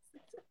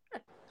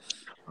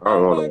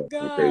 Oh my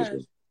gosh.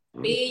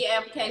 Fill your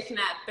application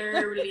out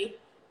thoroughly.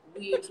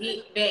 We'll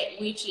get back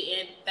with you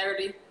in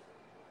 30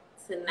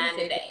 to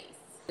 90 days.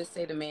 Just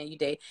say the man you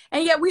date.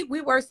 And yeah,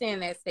 we were saying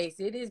that,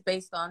 Stacey. It is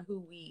based on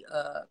who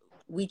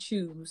we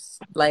choose.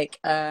 Like,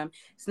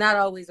 it's not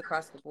always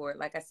across the board.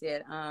 Like I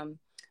said,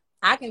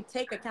 I can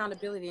take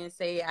accountability and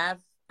say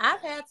I've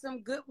had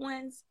some good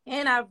ones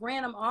and I've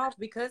ran them off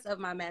because of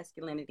my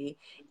masculinity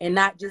and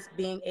not just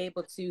being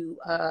able to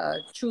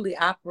truly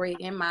operate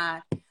in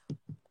my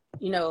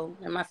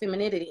in my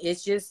femininity.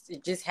 It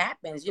just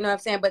happens, you know what I'm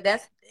saying? But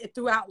that's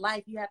throughout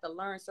life, you have to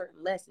learn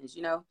certain lessons,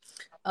 Now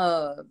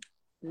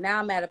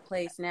I'm at a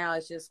place now,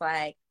 it's just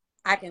like,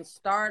 I can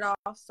start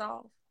off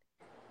soft.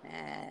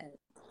 And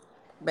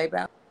baby,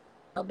 I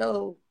don't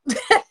know.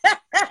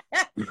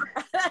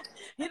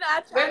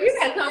 I try you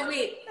gotta come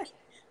with,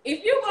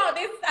 if you want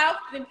this soft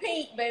and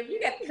pink, baby,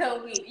 you got to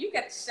come with, you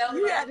got to show me.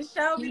 You got to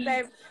show me,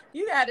 baby.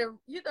 You got to,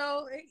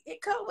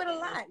 it comes with a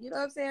lot, you know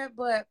what I'm saying?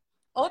 But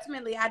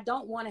ultimately, I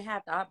don't want to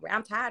have to operate.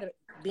 I'm tired of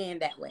being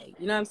that way.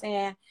 You know what I'm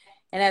saying?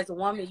 And as a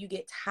woman, you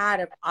get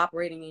tired of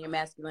operating in your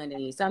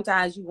masculinity.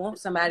 Sometimes you want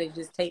somebody to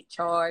just take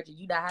charge and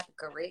you don't have to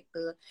correct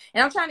her.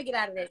 And I'm trying to get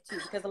out of that too,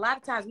 because a lot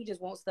of times we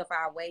just want stuff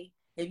our way.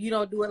 If you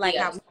don't do it like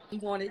how we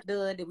want it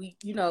done, that we,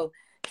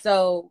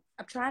 so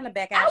I'm trying to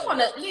back out. I want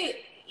to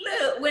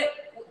look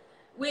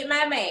with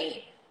my man.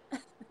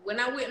 when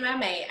I'm with my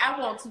man, I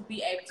want to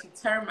be able to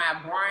turn my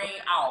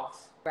brain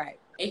off. Right.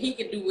 And he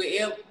can do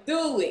whatever,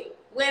 do it.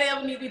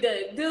 Whatever need to be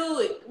done,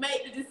 do it.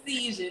 Make the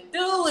decision,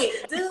 do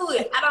it, do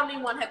it. I don't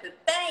even want to have to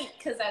think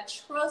because I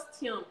trust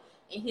him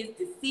in his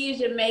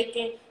decision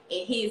making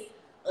and his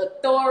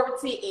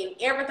authority and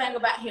everything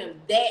about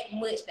him that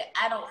much that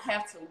I don't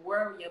have to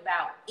worry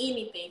about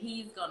anything.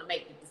 He's going to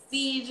make the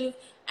decisions.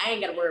 I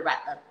ain't got to worry about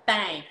a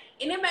thing.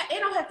 And it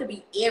don't have to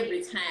be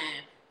every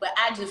time. But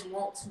I just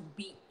want to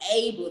be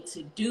able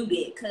to do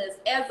that because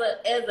as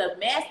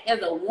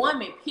a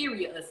woman,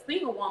 period, a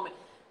single woman,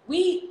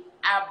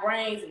 our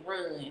brains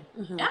run.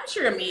 Mm-hmm. I'm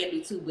sure a man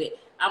do too, but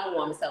I'm a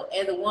woman. So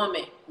as a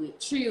woman with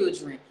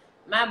children,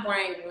 my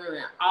brain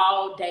run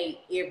all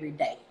day, every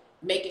day,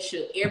 making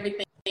sure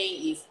everything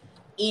is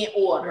in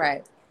order.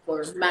 Right.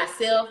 For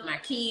myself, my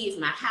kids,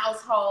 my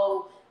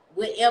household,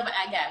 whatever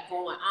I got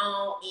going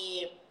on.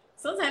 And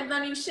sometimes I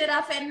don't even shut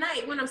off at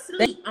night when I'm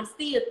asleep. I'm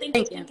still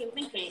thinking.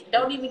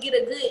 Don't even get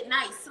a good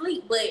night's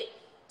sleep. But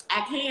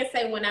I can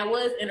say when I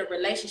was in a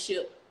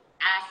relationship,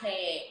 I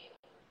had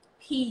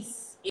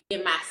peace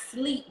in my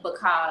sleep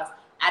because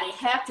I didn't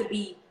have to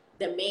be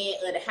the man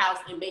of the house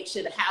and make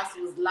sure the house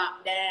was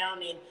locked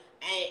down, and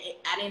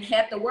I didn't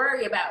have to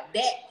worry about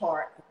that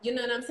part. You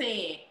know what I'm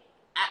saying?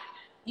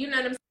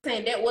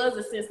 That was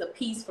a sense of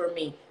peace for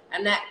me.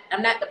 I'm the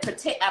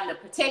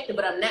protector,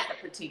 but I'm not the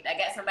protector. I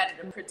got somebody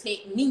to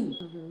protect me.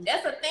 Mm-hmm.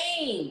 That's a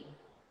thing.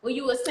 When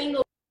you a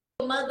single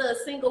mother, a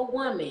single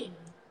woman.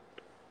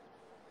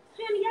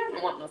 Honey, I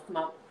don't want no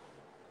smoke.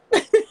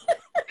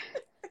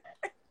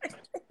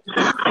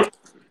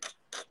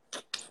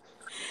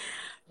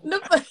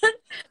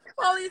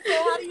 Polly said,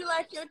 how do you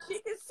like your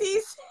chicken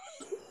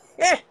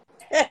season?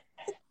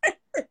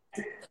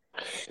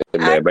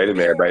 That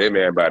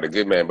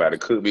man about to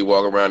cook, be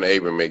walking around the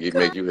apron, make you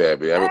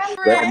happy. I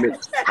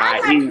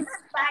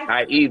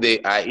eat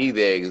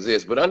that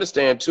exists, but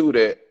understand too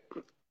that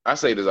I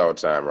say this all the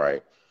time,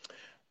 right?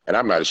 And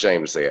I'm not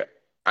ashamed to say it.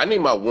 I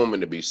need my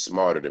woman to be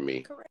smarter than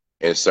me. Correct.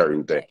 in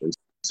certain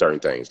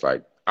things.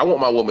 Like I want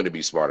my woman to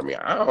be smarter than me.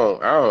 I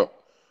don't.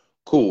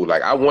 Cool.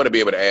 Like I want to be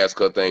able to ask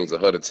her things or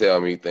her to tell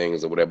me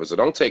things or whatever. So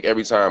don't take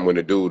every time when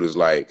the dude is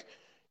like,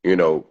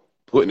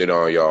 putting it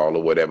on y'all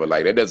or whatever.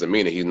 Like that doesn't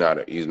mean that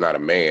he's not a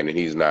man and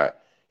he's not,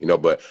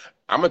 but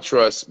I'm gonna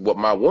trust what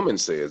my woman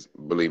says,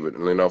 believe it,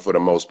 for the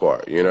most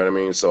part. You know what I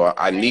mean? So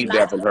I need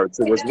that from her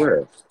too as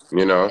well.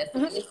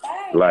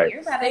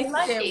 Like they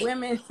said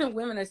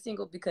women are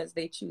single because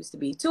they choose to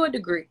be to a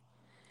degree.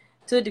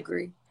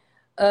 Women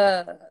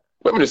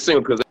are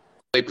single because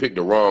they pick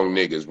the wrong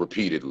niggas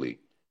repeatedly.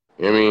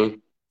 You know what I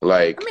mean?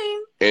 Like,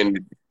 and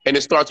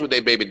it starts with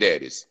their baby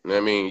daddies. You know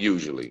what I mean?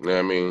 Usually. You know what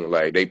I mean?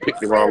 Like, they pick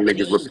the wrong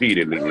niggas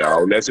repeatedly.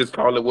 No, let's just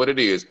call it what it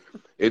is.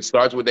 It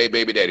starts with their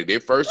baby daddy. Their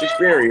first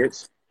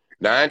experience,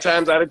 9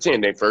 times out of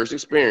 10, their first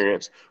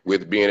experience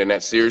with being in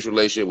that serious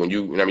relationship when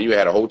you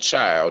had a whole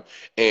child,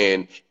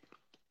 and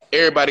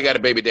everybody got a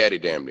baby daddy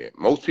damn near.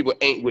 Most people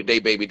ain't with their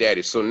baby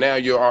daddy. So now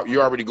you're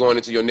already going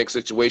into your next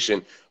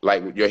situation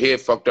like with your head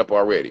fucked up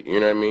already. You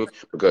know what I mean?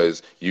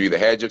 Because you either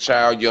had your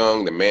child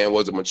young, the man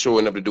wasn't mature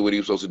enough to do what he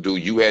was supposed to do.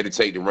 You had to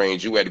take the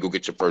reins. You had to go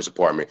get your first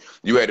apartment.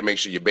 You had to make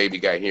sure your baby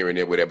got here and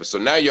there, whatever. So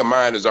now your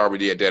mind is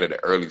already at that at an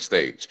early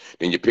stage.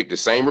 Then you pick the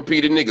same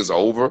repeated niggas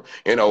over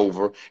and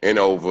over and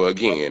over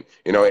again.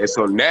 And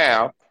so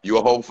now you're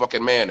a whole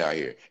fucking man out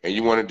here. And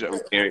you want to,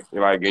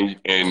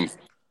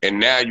 and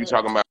now you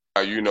talking about,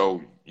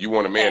 you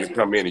want a man to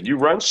come in and you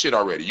run shit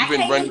already. You've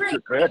been running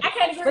shit forever.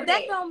 But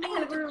that don't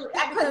mean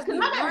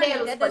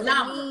that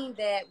doesn't mean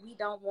that we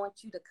don't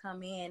want you to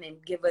come in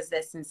and give us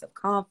that sense of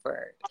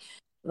comfort.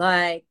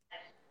 Like,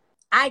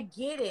 I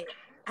get it.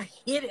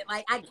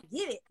 Like, I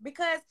get it.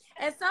 Because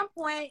at some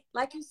point,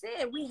 like you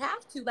said, we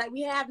have to. Like,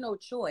 we have no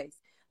choice.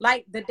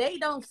 Like, the day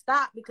don't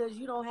stop because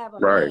you don't have a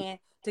man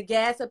to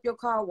gas up your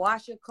car,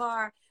 wash your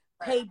car,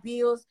 pay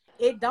bills.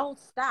 It don't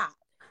stop.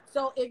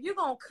 So if you're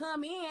going to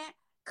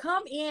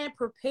come in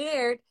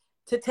prepared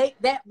to take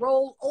that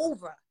role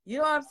over. You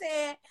know what I'm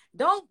saying?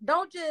 Don't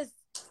just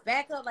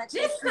back up like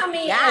just come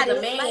in as a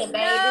man, like, baby.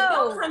 No.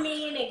 Don't come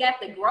in and got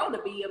to grow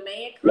to be a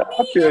man. Come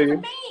in as a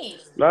man.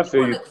 I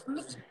feel you.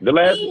 These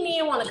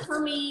men want to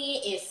come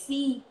in and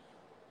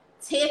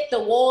test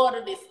the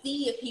water to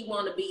see if he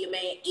want to be a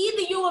man.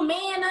 Either you a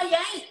man or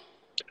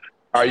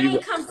you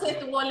ain't. Come test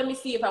the water? Let me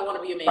see if I want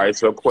to be a man. All right,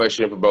 so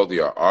question for both of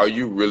y'all. Are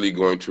you really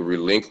going to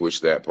relinquish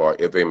that part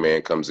if a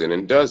man comes in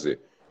and does it?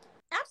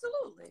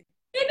 Absolutely.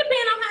 It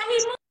depends on how he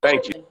moves.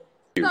 Thank you.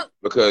 So,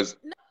 because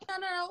no.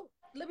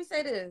 Let me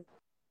say this.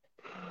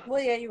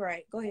 Well, yeah, you're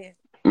right. Go ahead.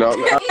 No.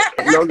 Listen.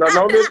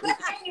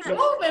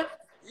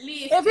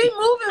 If he's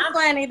moving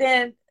funny,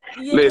 then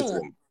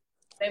listen.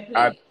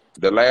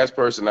 The last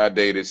person I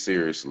dated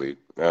seriously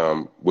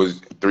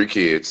was 3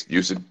 kids,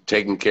 used to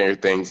taking care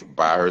of things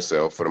by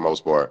herself for the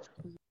most part,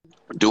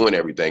 doing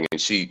everything,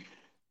 and she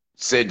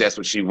said that's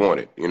what she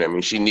wanted. You know what I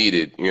mean? She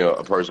needed,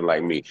 a person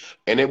like me.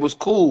 And it was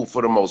cool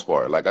for the most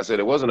part. Like I said,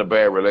 it wasn't a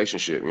bad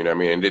relationship, you know what I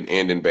mean? It didn't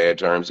end in bad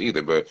terms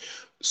either. But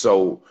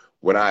so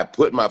when I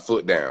put my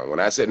foot down, when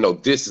I said, no,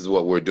 this is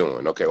what we're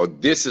doing, okay, or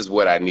this is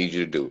what I need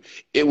you to do,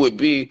 it would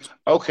be,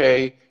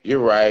 okay, you're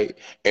right.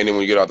 And then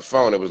when you get off the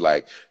phone, it was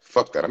like,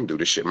 fuck that, I'm gonna do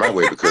this shit my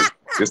way because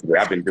this is the way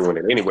I've been doing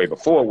it anyway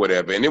before,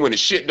 whatever. And then when the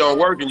shit don't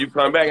work and you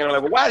come back and I'm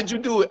like, well, why did you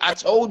do it? I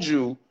told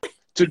you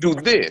to do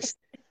this.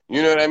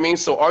 You know what I mean?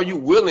 So are you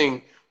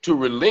willing to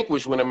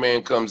relinquish when a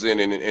man comes in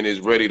and is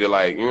ready to,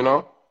 like, you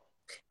know?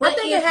 I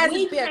think it has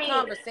to be a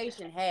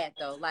conversation had,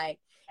 though. Like,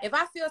 if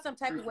I feel some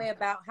type of way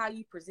about how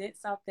you present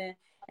something,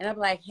 and I'm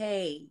like,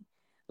 hey,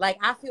 like,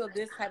 I feel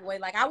this type of way,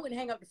 like, I wouldn't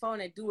hang up the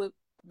phone and do it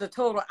the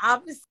total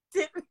opposite,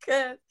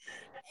 because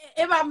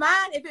in my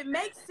mind, if it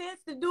makes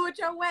sense to do it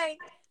your way,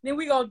 then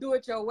we're going to do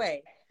it your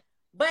way.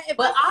 But if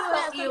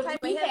I still have some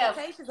type of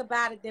hesitations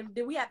about it, then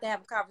we have to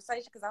have a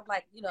conversation, because I'm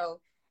like, you know,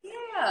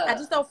 I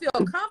just don't feel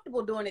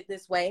comfortable doing it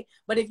this way.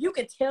 But if you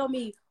can tell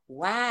me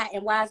why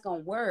and why it's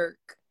going to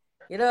work,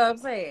 you know what I'm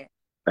saying?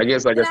 I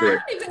guess, like I said,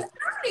 I don't even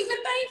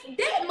think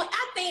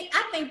that.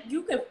 I think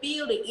you can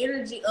feel the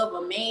energy of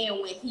a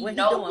man when he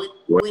knows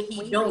what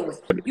he's doing.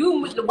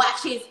 You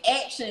watch his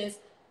actions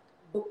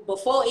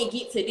before it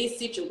gets to this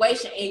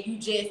situation, and you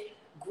just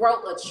grow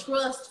a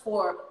trust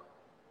for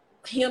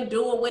him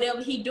doing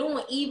whatever he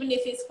doing, even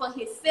if it's for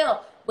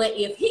himself. But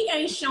if he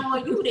ain't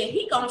showing you that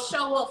he gonna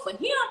show up for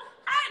him,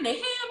 how in the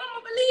hell I'm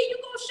gonna believe you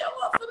gonna show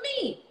up for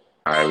me?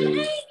 I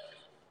mean,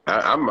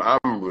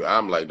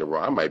 I'm like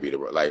I might be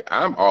like,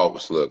 I'm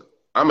always, look,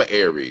 I'm an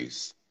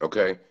Aries,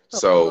 okay?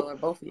 So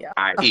Lord, both of y'all.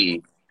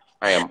 I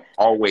am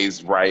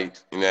always right,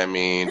 you know what I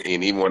mean?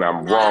 And even when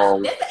I'm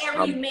wrong,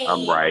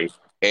 I'm right.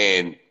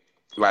 And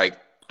like,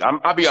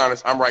 I'll be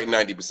honest, I'm right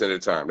 90% of the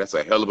time. That's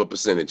a hell of a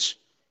percentage.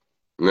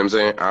 You know what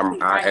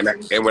I'm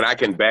saying? And when I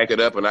can back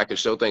it up and I can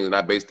show things and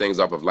I base things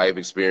off of life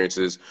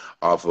experiences,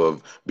 off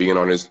of being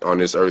on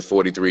this earth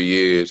 43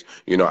 years,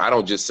 you know, I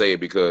don't just say it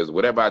because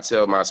whatever I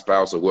tell my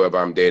spouse or whoever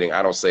I'm dating,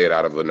 I don't say it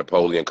out of a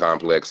Napoleon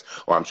complex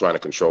or I'm trying to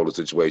control the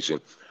situation.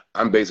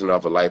 I'm basing it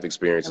off of life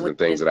experiences and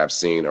things that I've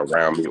seen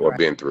around me or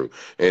been through.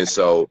 And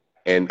so,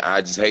 and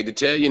I just hate to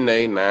tell you,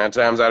 Nate, 9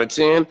 times out of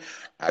 10,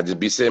 I just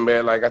be sitting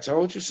there like, I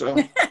told you so.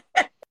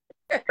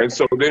 And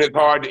so then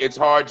it's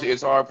hard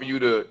for you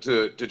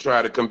to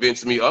try to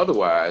convince me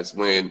otherwise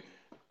when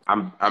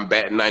I'm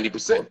batting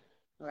 90%.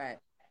 Right.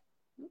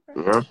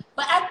 Okay.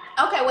 But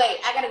wait,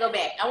 I gotta go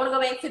back. I want to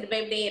go back to the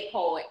baby dad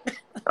part.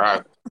 All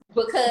right.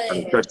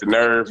 Because touch the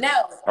nerve. No.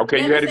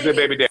 Okay, you had a good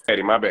baby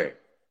daddy. My bad.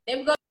 Let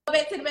me go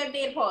back to the baby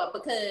daddy part,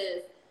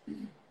 because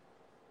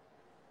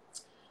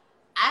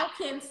I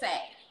can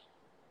say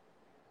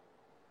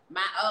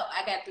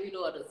I got 3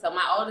 daughters. So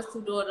my oldest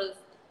 2 daughters,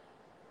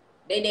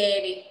 they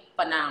daddy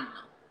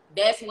phenomenal.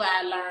 That's why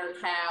I learned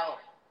how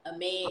a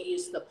man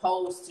is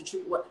supposed to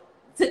treat.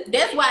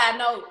 That's why I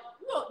know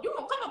you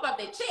gonna come up off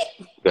that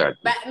check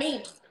by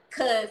me,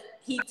 because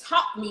he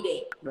taught me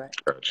that. Right.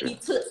 Gotcha. He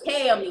took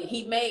care of me.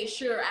 He made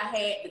sure I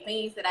had the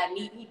things that I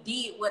need. He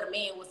did what a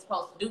man was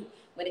supposed to do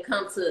when it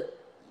comes to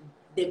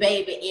the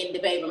baby and the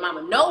baby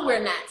mama. No,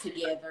 we're not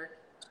together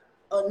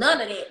or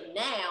none of that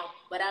now,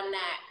 but I'm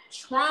not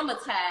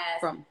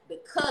traumatized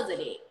because of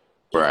that.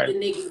 Right. The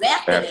niggas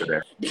after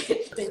that.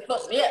 They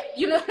fuck me up.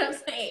 You know what I'm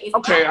saying? It's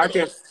okay,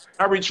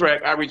 I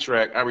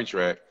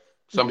retract.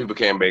 Some people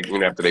can't make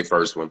after their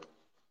first one.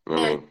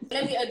 Let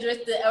me address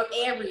the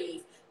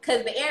Aries.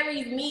 Because the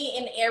Aries, me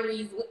and the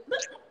Aries,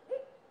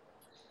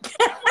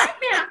 right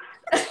now,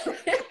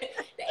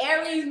 the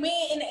Aries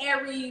men and the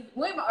Aries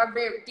women are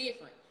very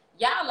different.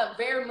 Y'all are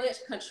very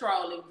much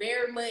controlling,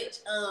 very much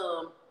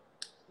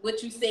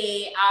what you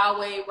said,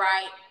 always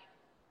right,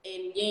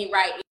 and you ain't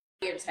right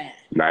every time.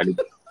 90.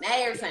 Not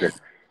every time.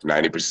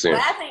 90%. But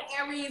I think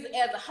Aries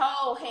as a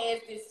whole has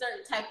this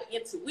certain type of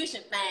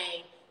intuition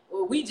thing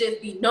where we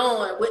just be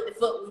knowing what the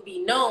fuck we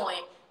be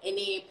knowing, and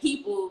then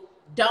people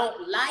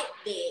don't like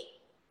that,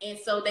 and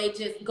so they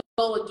just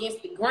go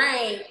against the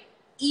grain,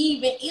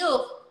 even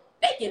if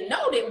they can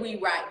know that we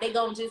right. They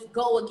gonna just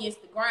go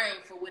against the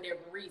grain for whatever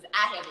reason.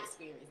 I have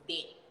experienced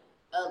that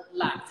a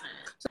lot of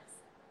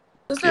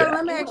times. So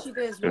let me ask you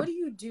this. What do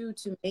you do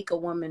to make a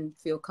woman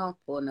feel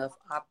comfortable enough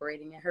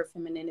operating in her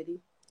femininity?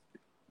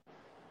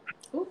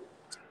 Ooh.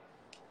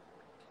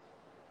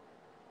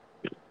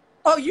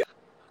 Oh, you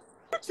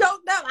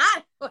choked up.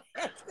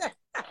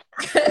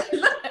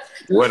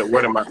 What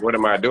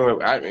am I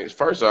doing? I mean,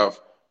 first off,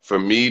 for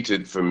me to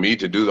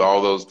do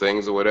all those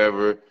things or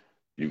whatever,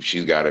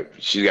 she's got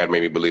to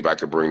make me believe I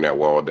could bring that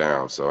wall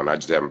down. So, and I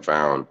just haven't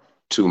found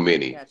too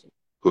many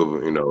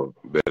who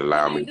that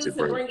allow me to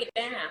bring it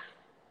down.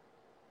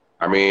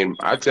 I mean,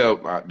 I tell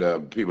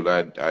the people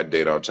that I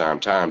date all the time,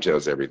 time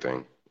tells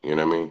everything. You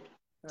know what I mean?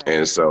 Right.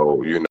 And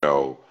so,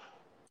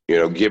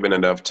 given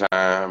enough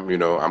time, I'm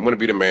going to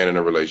be the man in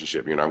a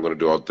relationship. I'm going to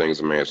do all the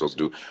things a man's supposed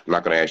to do. I'm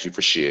not going to ask you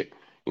for shit.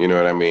 You know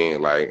what I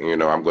mean? Like,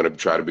 I'm going to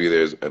try to be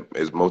there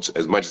as much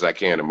as I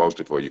can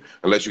emotionally for you.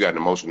 Unless you got an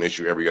emotional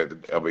issue every other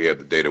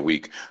day of the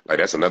week. Like,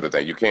 that's another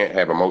thing. You can't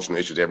have emotional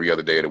issues every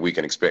other day of the week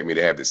and expect me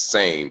to have the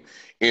same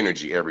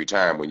energy every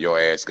time when your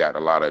ass got a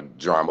lot of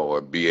drama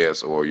or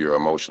BS or you're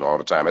emotional all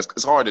the time.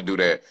 It's hard to do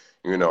that,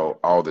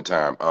 all the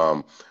time.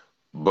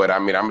 But I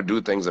mean, I'm gonna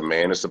do things a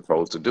man is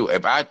supposed to do.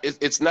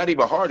 It's not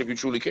even hard if you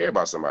truly care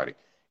about somebody.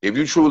 If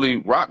you truly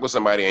rock with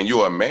somebody and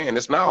you're a man,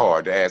 it's not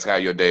hard to ask how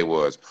your day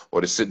was or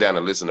to sit down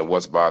and listen to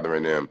what's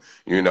bothering them,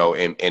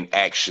 and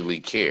actually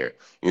care.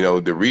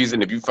 The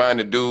reason if you find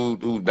a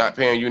dude who's not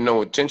paying you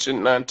no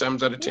attention, 9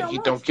 times out of He ten, don't he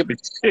want don't give a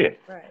shit.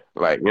 you. Right.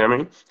 Like, you know what I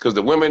mean? Because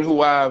the women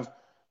who I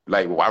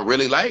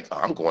really like,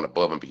 I'm going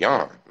above and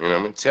beyond. You know what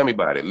I mean? Tell me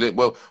about it.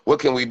 Well,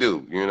 what can we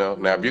do? Now if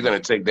you're Mm-hmm. gonna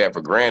take that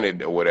for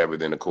granted or whatever,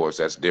 then of course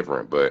that's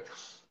different. But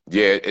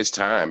yeah, it's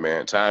time,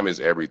 man. Time is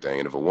everything.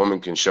 And if a woman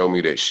can show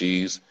me that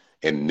she's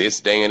in this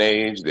day and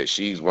age, that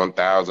she's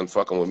 1,000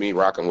 fucking with me,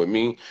 rocking with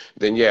me,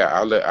 then yeah,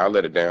 I'll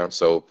let it down.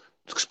 So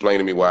explain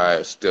to me why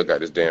I still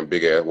got this damn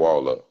big ass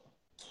wall up.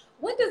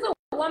 What does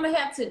a woman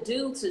have to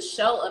do to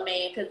show a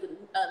man? Because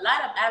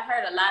I've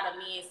heard a lot of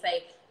men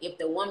say, if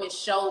the woman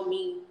showed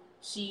me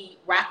she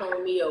rocking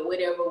with me or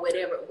whatever,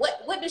 whatever,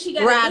 what does she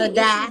got Ride to or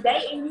do? Is die, she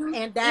dating you?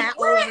 and If die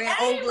what? over and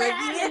I ain't over again.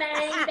 riding,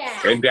 I ain't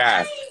And dying.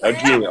 die I ain't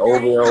again riding, I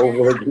over and ain't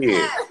over dying.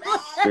 again.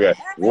 Yeah.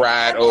 God,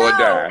 Ride or No,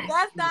 die.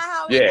 that's not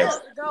how it's Yes.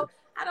 supposed to go.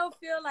 I don't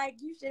feel like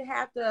you should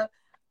have to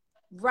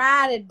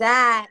ride and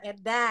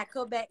die,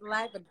 come back to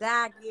life and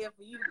die again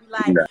for you to be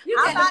like, No. you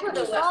I'm got to about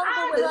to put be up with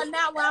vulnerable with her honest.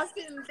 now while I'm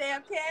sitting in the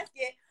damn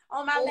casket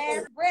on my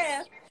last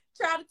breath,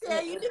 trying to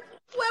tell you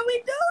what we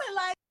doing.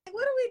 Like,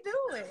 what are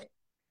we doing?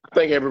 I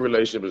think every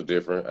relationship is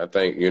different. I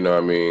think, what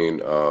I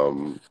mean,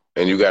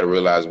 and you got to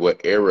realize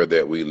what era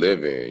that we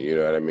live in. You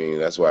know what I mean?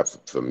 That's why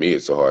for me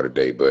it's so hard to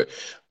date. But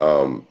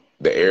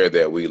the era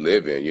that we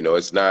live in,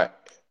 it's not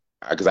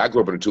because I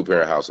grew up in a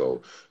two-parent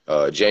household.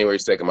 January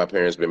 2nd, my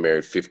parents been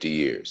married 50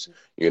 years.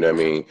 You know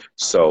what I mean?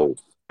 So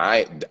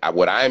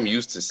what I'm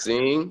used to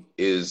seeing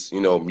is,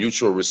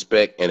 mutual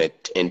respect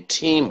and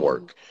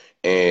teamwork.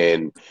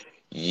 And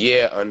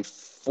yeah,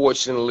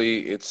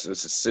 unfortunately, it's a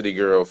city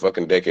girl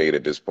fucking decade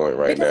at this point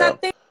right Because I now.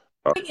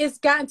 think it's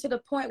gotten to the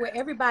point where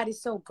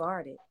everybody's so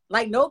guarded.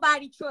 Like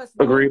nobody trusts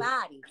Agreed.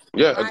 nobody,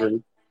 Yeah, right?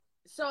 agreed.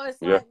 So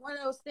it's Yeah. like one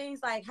of those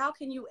things like how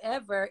can you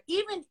ever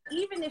even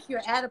if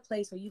you're at a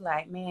place where you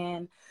like,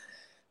 man,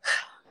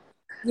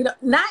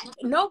 not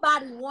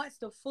nobody wants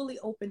to fully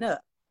open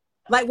up.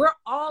 Like we're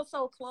all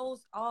so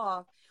closed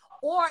off.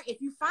 Or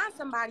if you find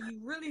somebody you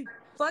really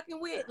fucking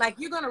with, like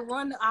you're gonna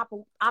run the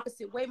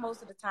opposite way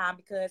most of the time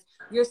because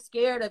you're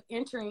scared of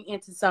entering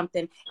into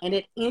something and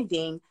it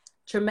ending.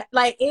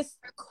 Like it's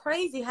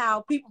crazy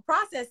how people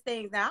process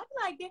things now.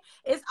 I'm like,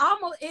 it's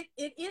almost it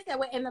is that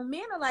way, and the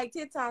men are like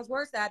 10 times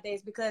worse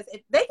nowadays because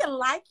if they can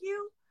like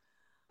you,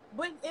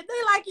 but if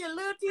they like you a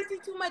little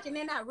TC too much and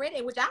they're not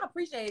ready, which I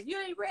appreciate. If you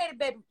ain't ready,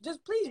 baby,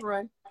 just please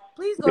run.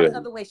 Please go Yeah. the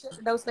other way. Shut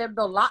the door, slam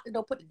the door, lock the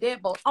door, put the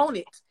deadbolt on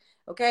it.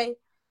 Okay.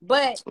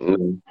 But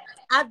Mm-hmm.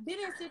 I've been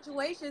in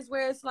situations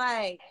where it's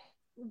like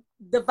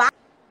the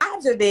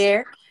vibes are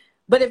there,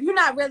 but if you're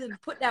not ready to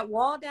put that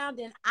wall down,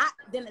 then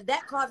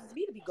that causes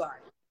me to be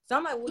guarded. So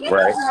I'm like, well, what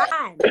Right. are you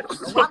hiding?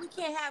 Or why we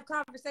can't have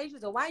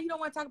conversations, or why you don't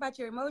want to talk about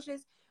your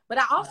emotions? But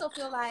I also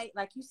feel like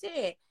you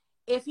said,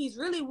 if he's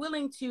really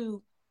willing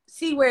to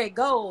see where it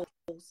goes,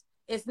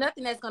 it's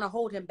nothing that's going to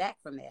hold him back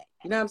from that.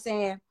 You know what I'm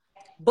saying?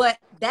 But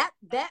that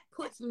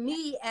puts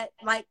me at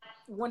like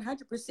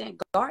 100%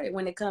 guarded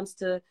when it comes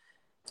to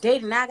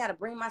dating. Now I got to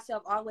bring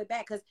myself all the way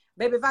back because,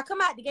 baby, if I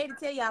come out the gate and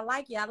tell you I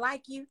like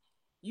you,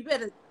 you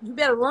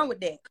better run with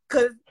that.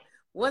 Because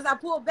once I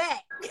pull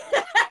back,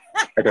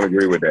 I can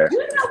agree with that. You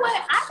know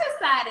what? I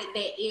decided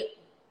that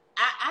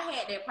I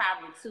had that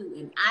problem too,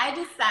 and I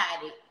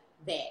decided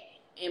that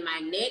in my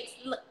next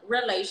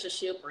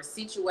relationship or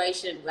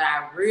situation where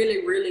I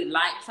really, really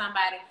like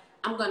somebody,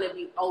 I'm gonna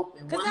be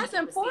open 100% because that's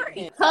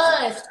important.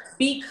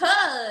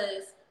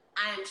 because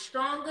I am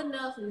strong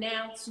enough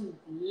now to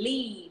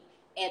leave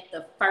at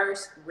the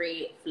first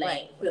red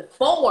flag. Right.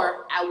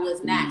 Before I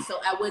was not, so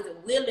I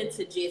wasn't willing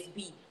to just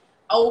be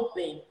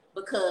open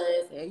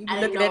because Yeah, you be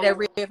I looking know at that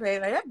red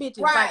flag like that bitch is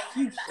right. like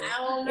fuchsia.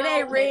 I don't It know.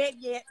 ain't red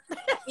yet.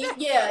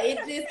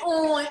 It's just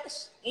orange,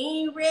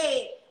 ain't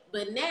red.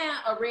 But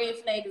now a red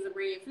flag is a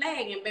red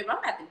flag, and baby, I'm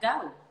about to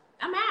go.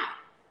 I'm out.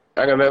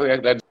 I can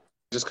that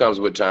just comes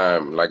with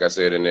time, like I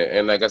said,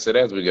 and like I said,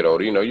 as we get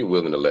older, you're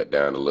willing to let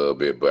down a little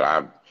bit.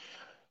 But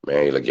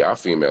man, like y'all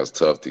females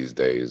tough these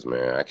days,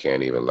 man. I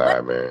can't even But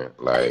lie, man.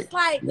 it's Like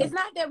like it's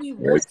not that we it's,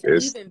 want to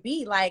it's even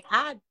be like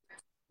I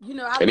and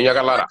then y'all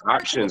got a lot want of the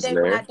options, day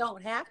when I man.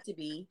 don't have to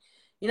be.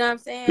 You know what I'm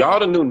saying? Y'all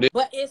the new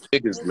But niggas,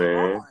 it's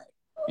man. hard.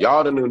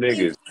 Y'all the new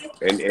It's,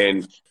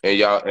 niggas, and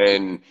y'all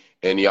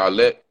and y'all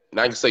let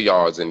not to say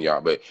y'all as in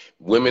y'all, but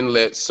women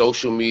let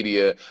social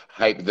media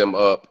hype them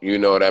up. You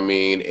know what I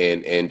mean?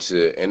 And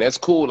that's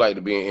cool, like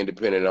to being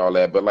independent and all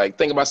that. But like,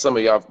 think about some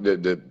of y'all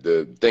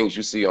the things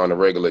you see on the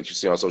regular that you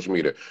see on social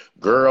media.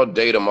 Girl,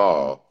 date them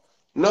all.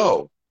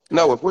 No.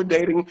 No, if we're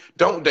dating,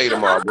 don't date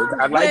them all.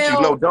 I like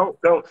you. No, Well,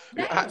 don't.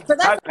 so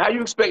that's How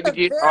you expect to a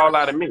get all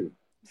out of very me?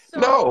 so.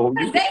 No,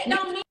 Cause they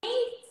don't mean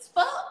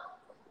fuck.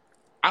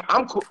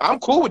 I'm cool. I'm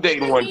cool with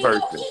dating Just one mean go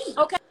person. eat,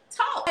 Okay,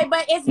 talk.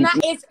 but it's not.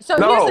 It's so.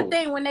 Here's the No.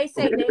 thing: when they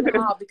say date them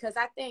all, because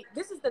I think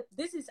this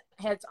is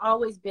has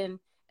always been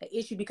an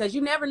issue because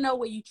you never know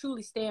where you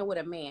truly stand with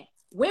a man.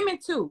 Women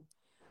too,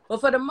 but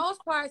for the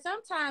most part,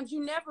 sometimes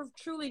you never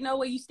truly know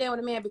where you stand with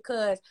a man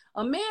because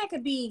a man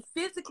could be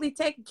physically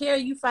taking care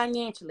of you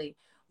financially,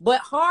 but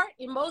heart,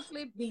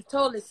 emotionally, be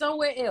totally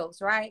somewhere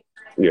else, right?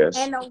 Yes.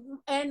 And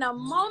the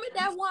moment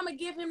that woman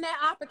give him that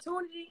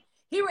opportunity,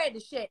 he ready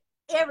to shut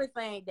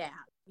everything down.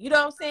 You know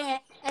what I'm saying?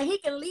 And he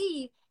can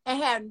leave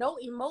and have no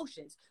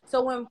emotions.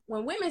 So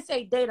when women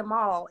say date them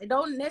all, it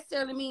don't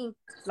necessarily mean,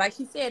 like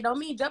she said, don't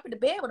mean jump into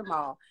bed with them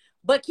all.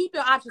 But keep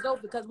your options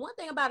open because one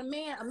thing about a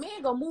man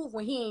gonna move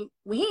when he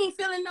ain't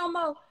feeling no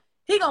more.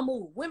 He gonna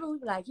move. Women will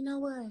be like, you know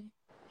what?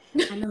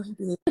 I know he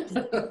did.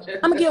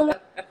 I'm gonna give him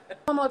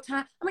one more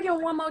time. I'm gonna give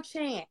him one more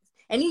chance.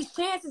 And these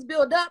chances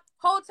build up.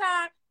 Whole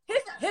time,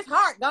 his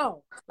heart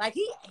gone. Like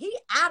he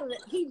out of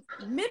it. He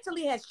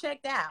mentally has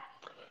checked out.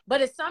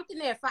 But it's something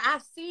that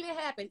I've seen it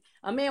happen.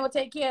 A man will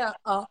take care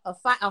of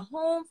a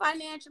home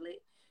financially.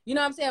 You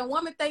know what I'm saying? A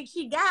woman thinks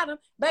she got him,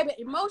 baby.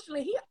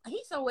 Emotionally,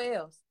 he's somewhere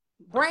else.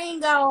 Brain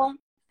gone,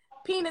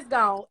 penis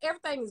gone,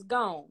 everything is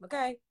gone.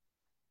 Okay.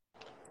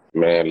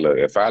 Man, look,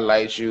 if I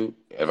like you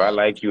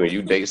and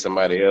you date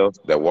somebody else,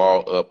 that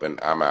wall up and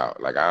I'm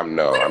out. Like What if I'm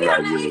not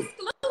y'all you. not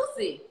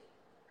exclusive?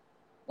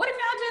 What if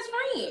y'all just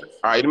friends?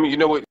 All right, you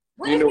know what?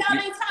 What if y'all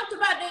ain't talked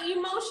about the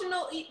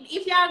emotional?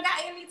 If y'all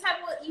got any type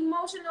of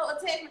emotional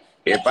attachment,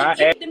 If I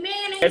if the man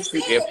ain't ask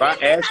said you, if it, I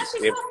then ask how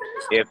she if supposed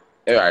to know?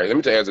 if all right, let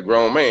me tell you as a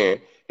grown man,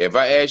 if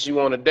I ask you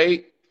on a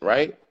date,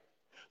 right?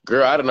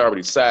 Girl, I done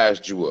already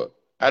sized you up.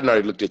 I done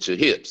already looked at your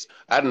hips.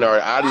 I done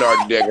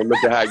already daggone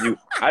looked at how you.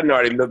 I done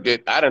already looked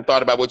at. I done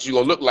thought about what you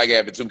gonna look like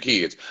after 2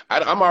 kids.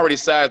 I'm already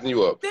sizing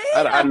you up.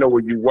 I Damn. know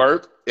where you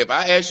work. If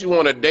I ask you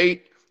on a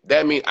date,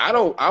 that means I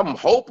don't. I'm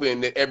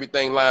hoping that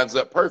everything lines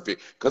up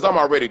perfect because I'm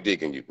already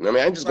digging you. I mean, I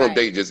ain't just gonna Right.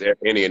 date just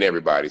any and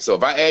everybody. So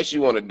if I ask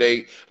you on a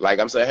date, like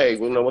I'm saying, hey,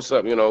 you know what's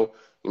up? You know,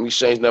 let me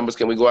exchange numbers.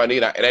 Can we go out and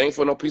eat? It ain't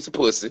for no piece of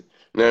pussy. You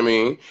know what I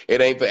mean?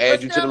 It ain't for But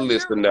add you to the Sterling,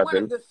 list or you're one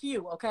of nothing. the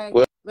few. Okay.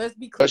 Well, Let's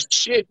be clear. but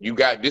shit, you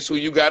got this who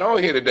you got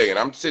on here today, and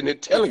I'm sitting there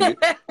telling you, you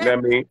know what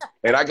I mean?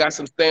 And I got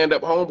some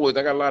stand-up homeboys.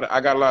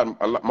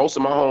 Most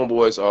of my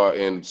homeboys are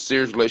in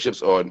serious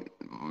relationships or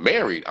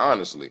married,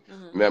 honestly.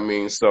 Mhm. You know what I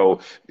mean? So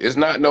it's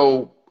not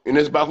no, and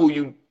it's about who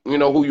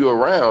you're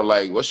around.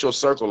 Like, what's your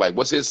circle like?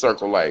 What's his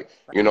circle like?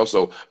 Right. You know,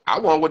 so I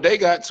want what they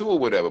got too or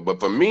whatever. But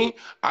for me,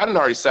 I done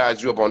already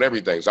sized you up on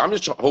everything. So I'm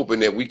just hoping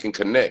that we can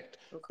connect,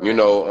 you Okay.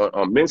 know,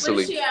 What if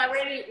mentally. she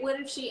already? What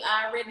if she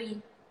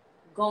already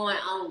going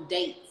on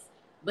dates,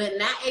 but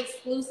not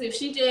exclusive?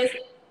 She just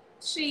And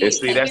she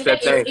see, that's taking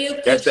that thing.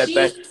 if That's that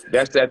thing. she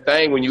That's that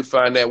thing. When you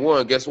find that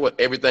one, guess what?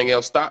 Everything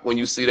else stop when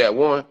you see that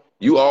one.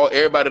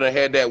 Everybody that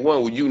had that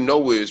one where you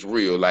know it's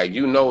real. Like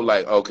you know,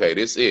 like okay,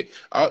 this it.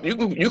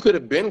 You could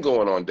have been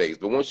going on dates,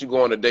 but once you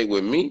go on a date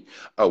with me,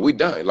 we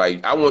done.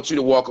 Like I want you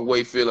to walk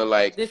away feeling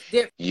like, This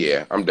different.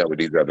 yeah, I'm done with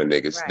these other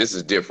niggas. Right. This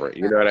is different.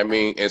 You know what I Right.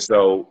 mean? And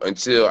so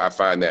until I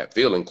find that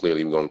feeling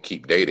clearly, we're gonna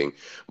keep dating.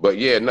 But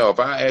yeah, no, if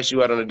I ask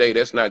you out on a date,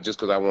 that's not just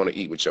because I want to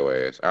eat with your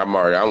ass. I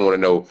want to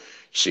know,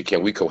 shit,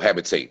 can we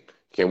cohabitate?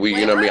 Can we, you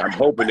wait, know what I mean? I'm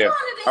hoping what's that wrong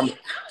I'm with it?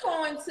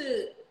 I'm going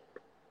to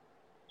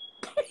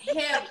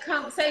have a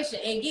conversation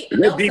and get to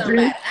that know DP.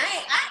 somebody.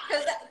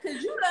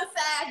 Cause you done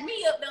sized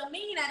me up don't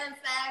mean I done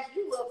sized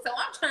you up. So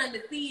I'm trying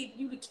to see if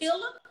you the killer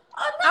or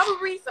I'm not.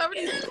 gonna read some of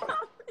these.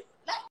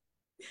 Like,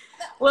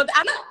 Well,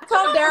 I come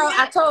told on, Daryl.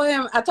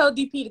 man. I told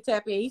DP to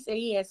tap in. He said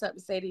he had something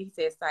to say. He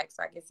said psych,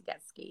 so I guess he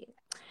got scared.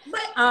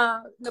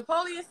 But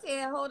Napoleon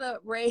said, "Hold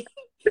up, Ray.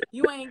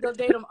 You ain't gonna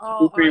date them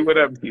all, are DP, what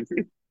you? up,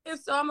 DP? If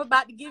so, I'm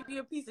about to give you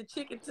a piece of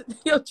chicken to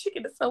your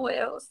chicken to someone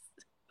else."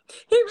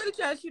 He really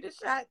trying to shoot a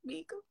shot,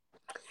 Mika.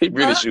 He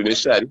really Uh, shooting his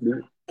shot.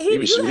 He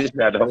was you, shooting his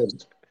shot the whole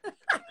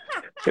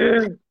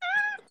yeah.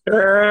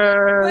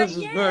 but This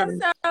is yeah. funny.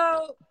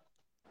 So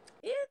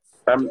it's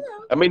I'm,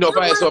 I mean, no, you're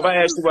one so of if the I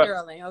ask few, you what,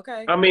 Sterling.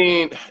 Okay. I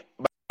mean,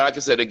 like I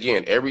said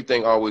again,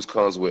 everything always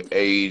comes with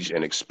age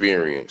and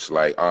experience.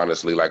 Like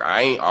honestly, like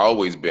I ain't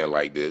always been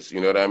like this.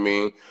 You know what I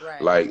mean?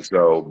 Right. Like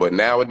so, but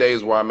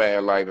nowadays where I'm at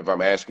in life, if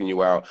I'm asking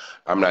you out,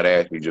 I'm not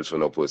asking you just for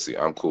no pussy.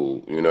 I'm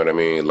cool. You know what I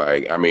mean?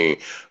 Like I mean,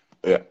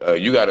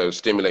 you got to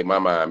stimulate my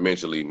mind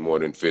mentally more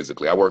than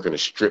physically. I work in a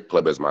strip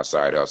club as my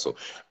side hustle.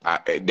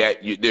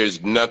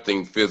 There's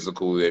nothing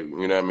physical that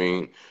you know what I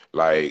mean.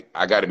 Like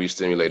I got to be But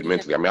stimulated you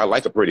mentally. I mean, I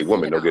like a pretty you've seen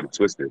woman. it Don't get it all.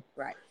 twisted.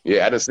 Right.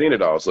 Yeah, I done seen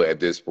it also at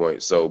this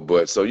point. So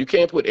you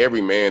can't put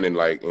every man in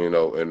like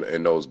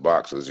in those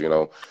boxes. You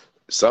know,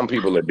 some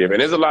people are different.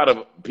 There's a lot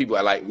of people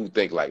I like who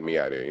think like me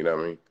out there. You know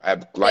what I mean? I have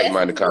that's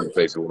like-minded good.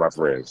 conversations with my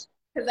friends.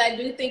 Because I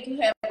do think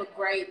you have a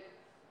great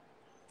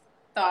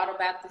thought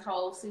about the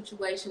whole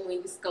situation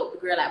when you scope the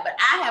girl out. But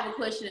I have a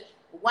question.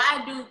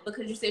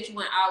 Because you said you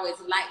weren't always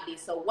like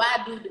this, so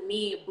why do the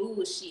men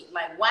bullshit?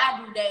 Like, why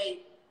do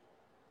they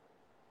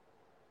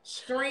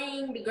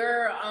string the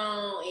girl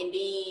on, and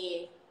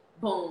then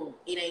boom,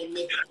 it ain't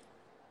nothing.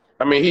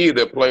 I mean, he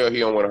either a player or he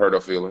don't want to hurt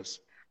her feelings.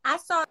 I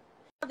saw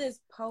this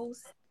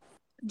post.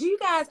 Do you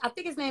guys, I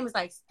think his name is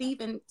like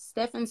Stephen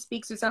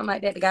Speaks or something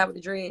like that, the guy with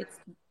the dreads,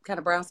 kind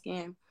of brown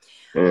skin.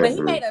 Mm-hmm. But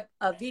he made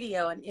a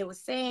video, and it was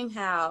saying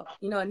how,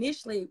 you know,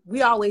 initially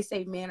we always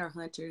say men are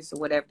hunters or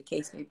whatever the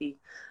case may be.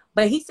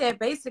 But he said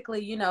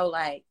basically, you know,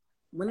 like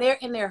when they're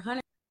in their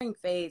hunting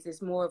phase,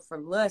 it's more for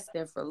lust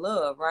than for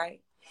love,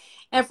 right?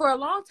 And for a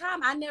long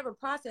time, I never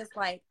processed,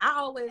 like, I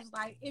always,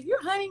 like, if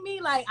you're hunting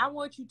me, like, I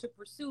want you to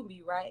pursue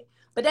me, right?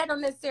 But that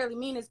don't necessarily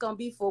mean it's going to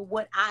be for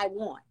what I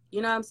want.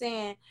 You know what I'm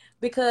saying?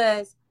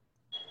 Because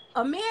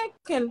a man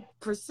can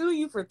pursue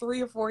you for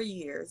 3 or 4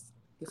 years.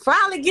 You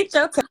finally get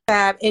your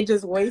time and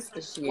just waste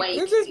the shit.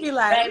 It just be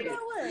like, baby, you know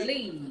what?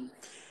 leave.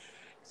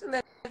 So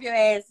let your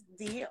ass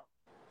deal.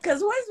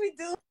 Because once we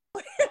do.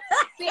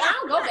 See, I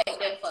don't go back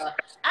that far.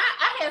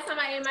 I had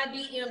somebody in my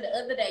DM the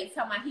other day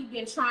talking about he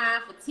been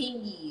trying for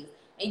 10 years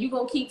and you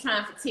going to keep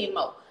trying for 10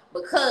 more.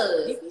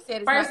 Because,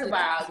 first of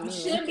all, you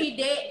shouldn't be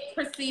that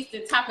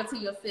persistent talking to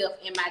yourself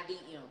in my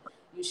DM.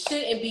 You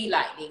shouldn't be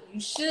like that.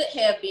 You should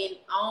have been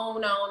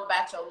on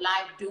about your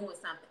life doing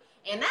something.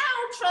 And I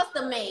don't trust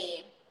a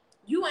man.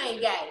 You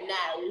ain't got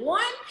not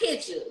one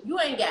picture. You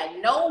ain't got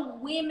no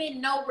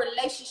women, no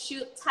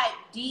relationship type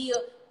deal.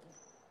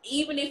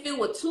 Even if it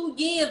was 2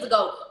 years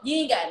ago, you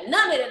ain't got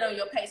none of that on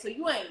your page. So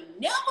you ain't never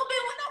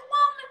been with no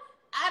woman.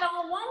 I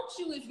don't want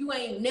you if you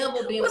ain't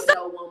never been with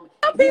no woman.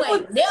 If you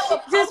ain't never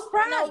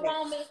posted no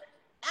woman,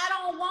 I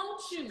don't want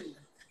you.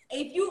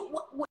 If you,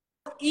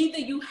 either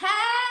you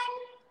had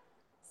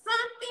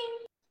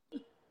something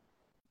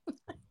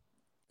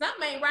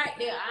ain't right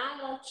there. I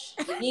don't want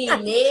you. If you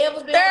ain't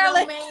never been with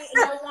no man,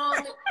 no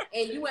woman,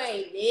 and you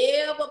ain't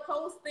never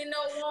posting no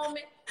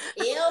woman,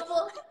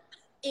 ever.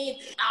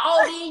 It's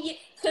all in you.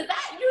 Cause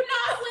you know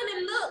I went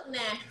and looked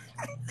now.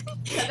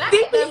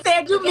 DP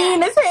said you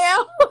mean as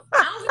hell.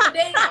 I don't give a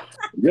damn.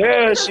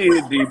 Yeah, she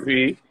is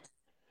DP.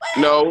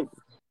 No.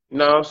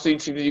 See,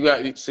 you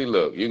got. See,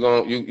 look, you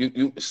gonna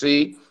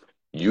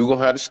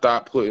have to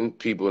stop putting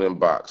people in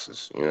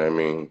boxes. You know what I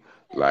mean?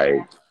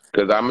 Like,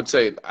 cause I'm gonna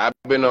tell you, I've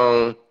been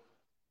on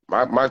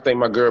my thing.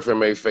 My girlfriend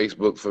made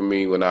Facebook for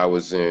me when I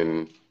was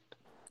in.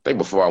 I think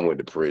before I went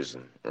to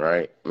prison,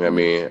 right? You know what I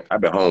mean?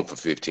 I've been home for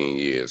 15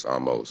 years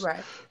almost.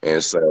 Right.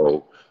 And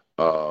so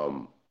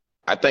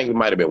I think it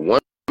might have been one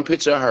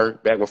picture of her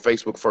back when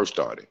Facebook first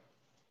started.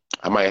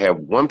 I might have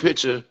one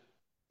picture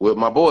with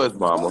my boy's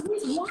mama.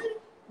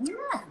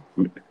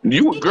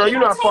 You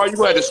know how far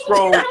you had to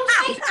scroll.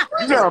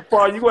 You know how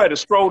far you had to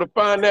scroll to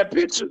find that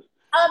picture?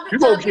 You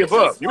gonna give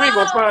up. You ain't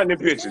gonna find them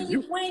pictures.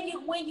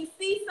 When you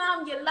see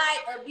something you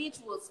like, a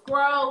bitch will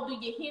scroll. Do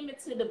you hear me,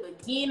 to the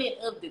beginning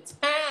of the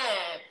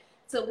time,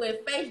 to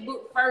when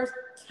Facebook first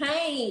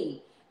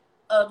came?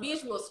 A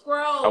bitch will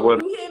scroll. Well,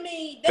 you hear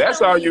me?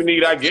 That's all you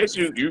need, I guess.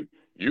 You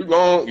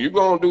gonna do you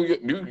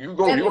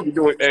gonna be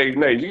doing. Hey,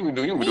 Nate, you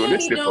gonna be doing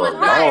this shit for a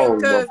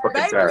long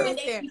motherfucking time.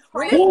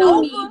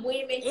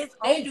 It's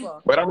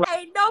over. But I'm like,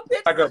 ain't no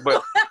picture.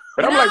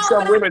 but I'm like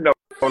some women though.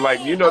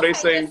 Like, you know, they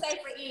say. Let's say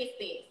for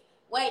instance,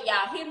 wait,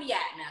 y'all, hear me out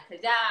now, cause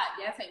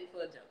y'all take me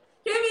for a joke.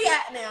 Hear me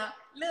out now.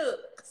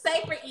 Look,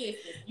 say for instance,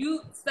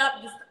 you stop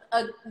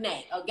a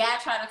guy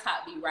trying to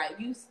talk to you, right?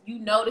 You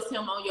notice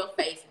him on your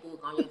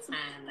Facebook, on your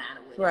timeline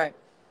or whatever. Right.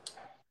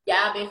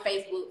 Y'all been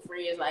Facebook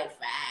friends like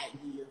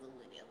 5 years or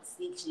whatever,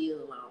 6 years,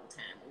 a long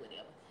time or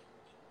whatever.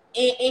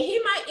 And he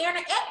might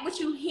interact with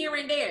you here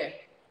and there.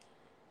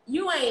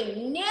 You ain't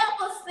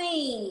never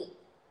seen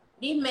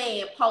this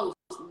man post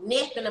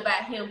nothing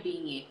about him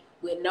being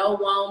with no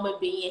woman,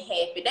 being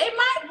happy. They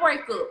might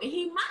break up and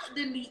he might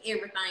delete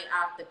everything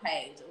off the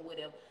page or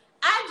whatever.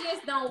 I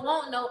just don't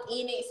want no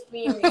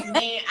inexperienced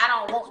man. I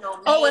don't want no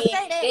man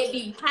that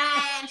be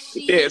behind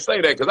shit. Yeah,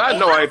 say that, because I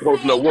know I ain't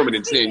posted no woman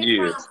in 10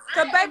 years.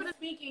 So, baby,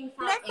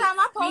 next time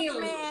I post a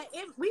man,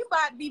 we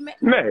about to be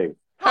mad. Man,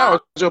 how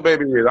old your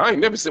baby is? I ain't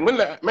never seen.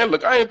 Man,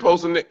 look, I ain't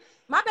posting it.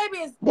 My baby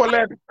is. Boy,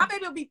 my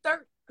baby will be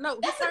 13. No,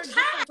 he's 13,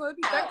 so he'll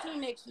be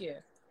 13 next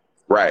year.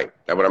 Right.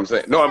 That's what I'm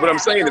saying. No, what I'm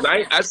saying is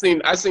I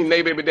seen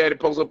Nate baby daddy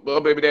post up her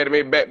baby daddy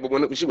made back, but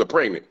when she was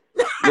pregnant.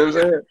 You know what I'm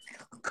saying?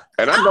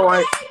 And I know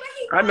I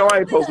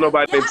ain't post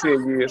nobody in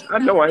 10 years. I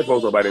know I ain't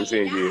post nobody in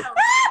 10 years.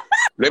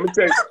 Let me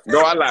tell you.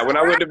 No, I lied. When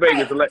I went to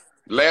Vegas, the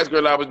last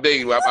girl I was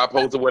dating, I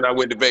posted when I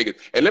went to Vegas.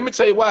 And let me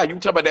tell you why. You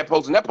talk about that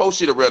posting. That post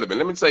shit irrelevant.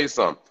 Let me tell you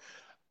something.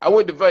 I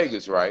went to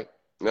Vegas, right?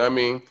 You know what I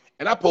mean?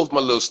 And I post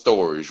my little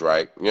stories,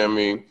 right? You know what I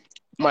mean?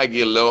 Might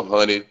get a little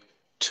 100,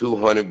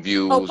 200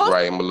 views,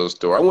 right? In my little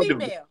story.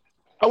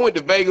 I went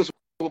to Vegas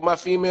with my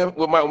female,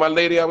 with my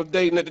lady I was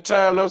dating at the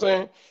time. You know what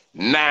I'm saying?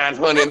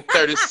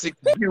 936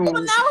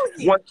 views.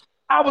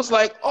 I was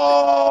like,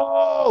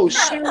 oh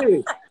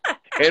shit.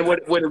 And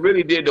what it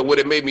really did though, what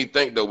it made me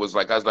think though, was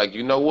like, I was like,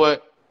 you know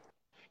what?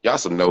 Y'all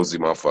some nosy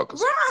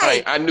motherfuckers.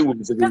 Right. I knew it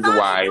was the reason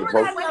why I ain't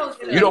post.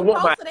 You don't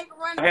want my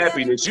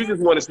happiness. You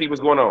just want to see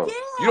what's going on.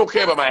 You don't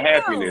care about my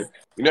happiness.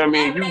 You know what I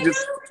mean? You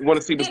just want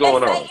to see what's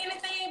going on. Did they say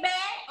anything bad,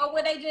 or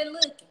were they just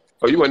looking?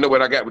 Oh, you want to know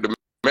what I got with the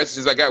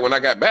messages I got when I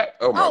got back.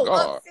 Oh my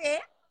God.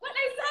 Upset. What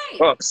they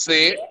say?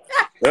 Upset.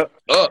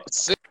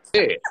 Upset.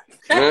 You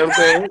know what I'm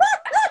saying?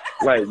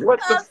 Like, what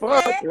the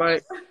fuck? Upset.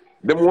 Like,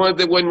 them ones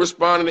that wasn't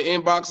responding to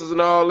inboxes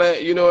and all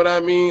that, you know what I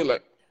mean?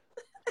 Like,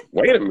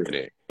 wait a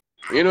minute.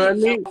 You know what I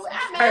mean?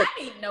 I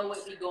need to know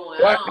what be going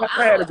Well, on.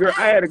 I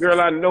had a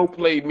girl I know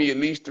played me at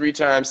least 3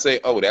 times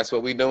say, oh, that's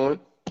what we doing?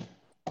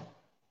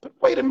 But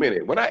wait a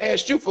minute. When I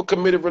asked you for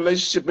committed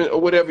relationship or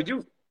whatever,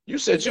 you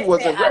said you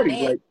wasn't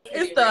ready. Like,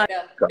 It's the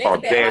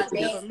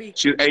audacity. for me.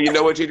 And you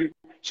know what you do?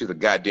 She's a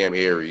goddamn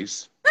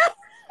Aries.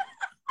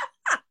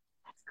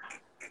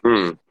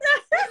 Mm.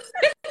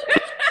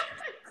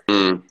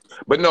 Mm.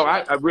 But no,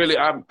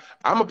 I'm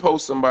gonna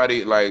post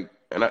somebody like,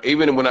 and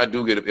even when I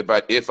do get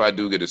if I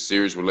do get a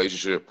serious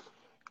relationship,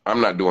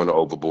 I'm not doing the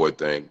overboard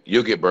thing.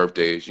 You'll get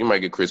birthdays, you might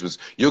get Christmas,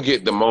 you'll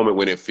get the moment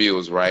when it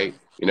feels right.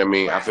 You know what I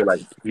mean? I feel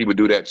like people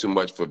do that too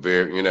much for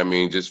you know what I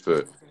mean, just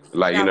for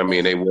like, you know what I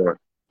mean, they want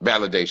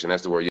validation.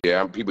 That's the word.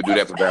 Yeah, people do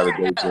that for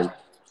validation.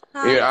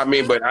 Yeah, I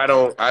mean, but I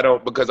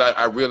don't, because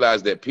I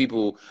realize that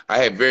I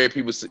had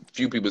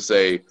few people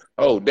say,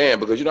 oh, damn,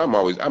 because, you know, I'm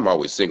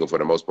always single for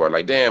the most part.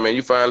 Like, damn, man,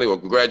 you finally, or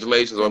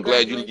congratulations, or I'm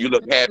glad you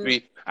look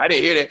happy. I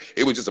didn't hear that.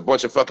 It was just a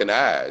bunch of fucking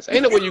eyes.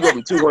 Ain't no way you go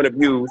from 200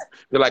 views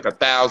to like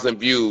 1,000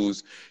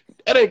 views.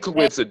 That ain't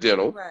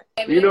coincidental. Right.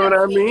 You know what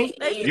I mean?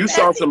 You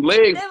saw some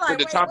legs like, at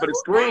the top of the who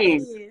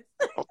screen.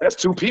 Oh, that's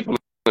 2 people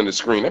on the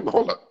screen.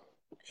 Hold up.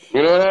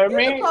 You know what I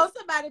mean? You post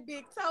somebody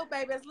big toe,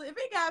 baby. If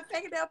he got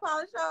fingernail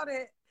polish on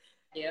it,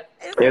 yeah,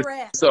 it's a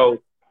wrap. So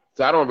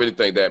I don't really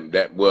think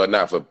that well,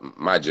 not for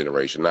my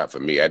generation, not for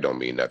me. That don't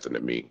mean nothing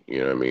to me. You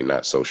know what I mean?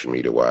 Not social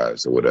media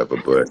wise or whatever.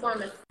 I But just want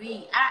to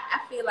see.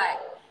 I feel like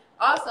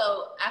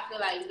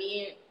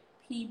men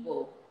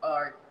people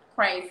are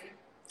crazy,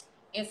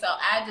 and so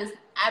I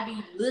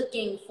be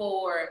looking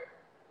for.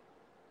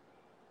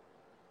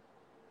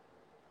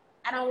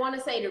 I don't want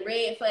to say the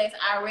red flags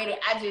already.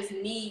 I just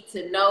need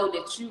to know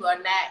that you are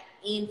not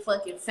in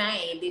fucking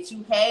sane, that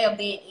you have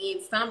been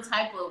in some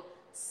type of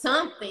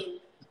something.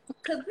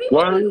 Because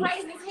people be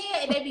crazy as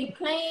hell and they be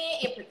playing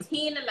and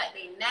pretending like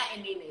they not,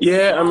 and then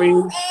they I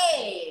mean,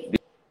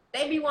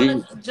 they be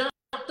want to jump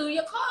through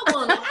your car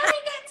on them. I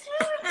ain't got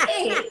time for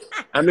that.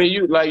 I mean,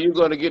 you're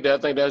gonna get that. I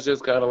think that's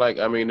just kind of like,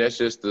 I mean, that's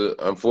just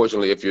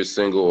unfortunately, if you're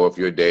single or if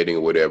you're dating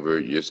or whatever,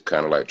 it's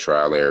kind of like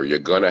trial and error. You're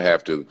gonna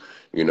have to,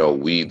 you know,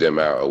 weed them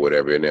out or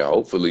whatever, and then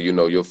hopefully, you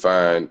know, you'll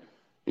find,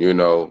 you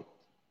know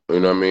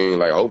what I mean?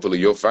 Like, hopefully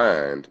you'll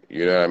find,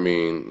 you know what I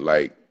mean?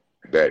 Like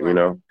that, you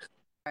know,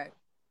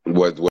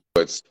 what's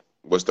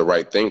the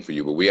right thing for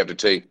you. But we have to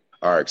take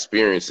our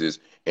experiences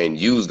and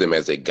use them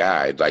as a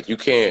guide. Like, you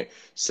can't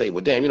say,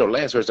 well, damn, you know,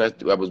 last person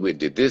I was with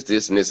did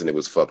this, and this, and it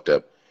was fucked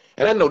up.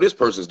 And I know this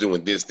person's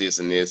doing this,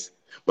 and this,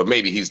 but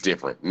maybe he's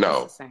different.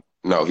 No,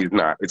 he's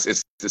not.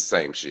 It's the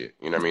same shit.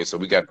 You know what I mean? So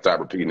we got to stop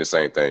repeating the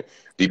same thing.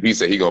 DP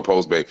said he gonna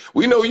post, babe.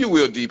 We know you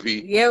will,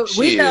 DP. Yeah, shit,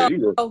 we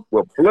know.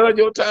 Well, flood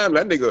your time.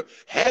 That nigga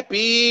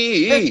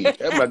happy.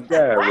 That's my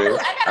guy, man.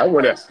 I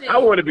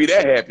wanna be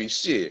that happy.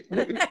 Shit.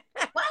 Why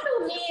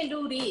do men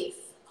do this?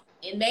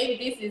 And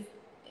maybe this is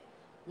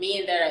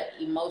men that are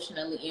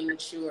emotionally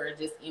immature or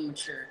just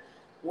immature.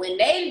 When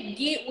they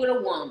get with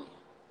a woman,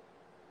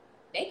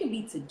 they can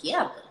be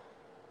together.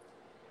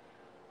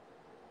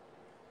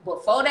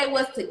 Before they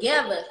was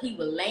together, he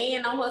was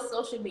laying on her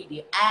social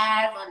media,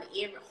 eyes under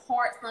every,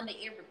 hearts under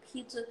every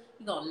picture.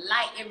 He gonna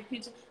like every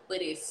picture.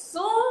 But as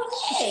soon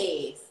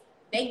as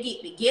they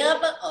get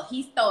together or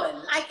he started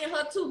liking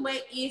her too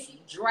much, it's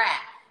dry.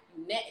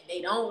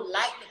 They don't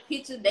like the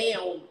picture. They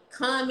don't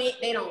comment.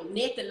 They don't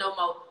nothing no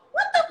more.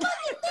 What the fuck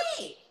is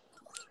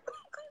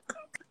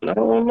that? I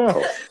don't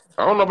know.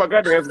 I don't know if I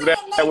got the answer to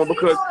that one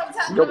because.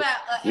 You know what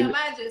I'm talking about? Am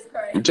I just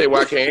crazy? You tell you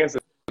why I can't answer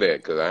that,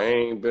 because I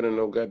ain't been in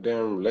no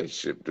goddamn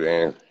relationship,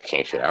 man.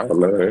 Can't say I don't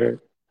know, man.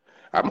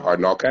 I'm hard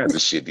in all kinds of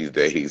shit these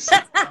days.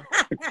 But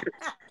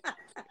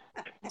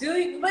Nate, do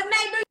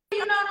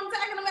you know what I'm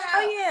talking about?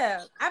 Oh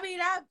yeah. I mean,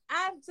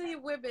 I've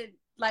seen women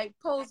like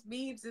post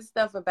memes and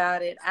stuff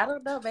about it. I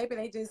don't know. Maybe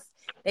they sit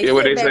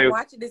back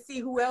watching to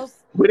see who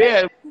else. But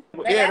that's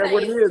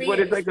what it is.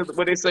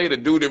 What they say, the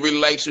dude that really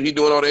likes you, he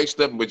doing all that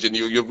stuff, but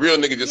your real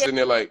nigga just sitting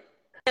there like.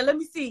 Yeah, let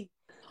me see.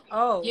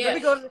 Oh, yeah. Let me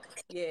go to.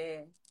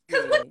 Yeah.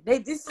 They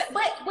just.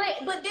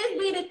 But this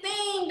be the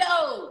thing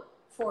though.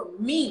 For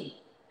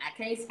me, I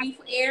can't speak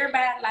for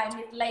everybody like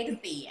Miss Lady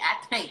said. I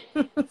can't.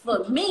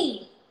 For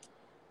me,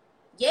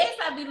 yes,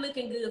 I be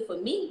looking good for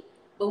me.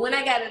 But when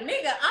I got a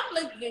nigga, I'm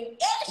looking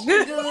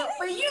extra good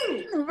for you.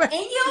 And you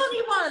don't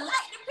even want to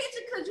like the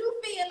picture because you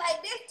feel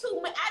like that's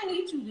too much. I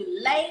need you to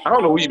lay. I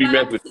don't know who you be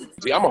messing with.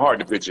 See, I'm a hard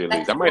to picture at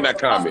least. I might not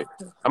comment.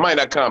 I'm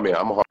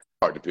a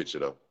hard to picture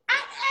though.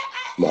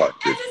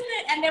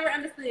 I never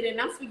understood it,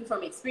 and I'm speaking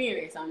from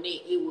experience on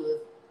it. It was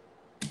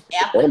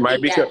after it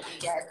might be, and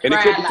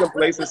it could be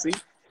complacency.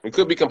 It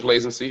could be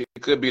complacency.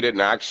 It could be that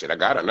I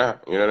got it now.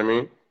 You know what I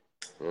mean?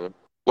 Yeah.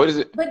 What is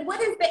it? But what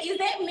is that? Is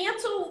that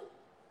mental?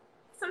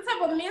 Some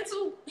type of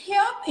mental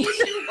health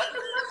issue? What the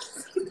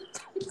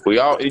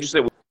fuck? You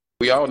said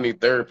we all need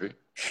therapy.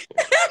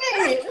 What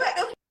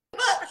the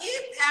fuck?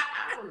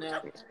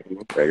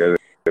 I guess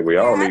we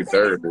all Yeah, I need think it's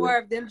therapy. more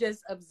of them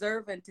just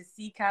observing to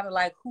see kind of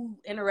like who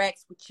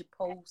interacts with your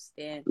post.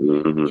 And,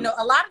 Mm-hmm.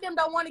 a lot of them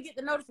don't want to get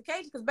the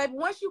notification because, baby,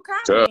 once you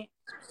Uh, comment,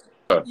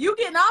 you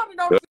getting all the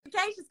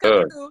notifications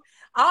coming through.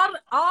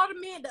 All the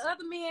men, the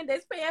other men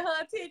that's paying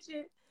her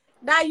attention.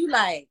 Now you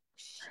like,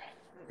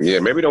 yeah,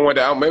 maybe maybe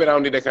I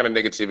don't need that kind of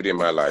negativity in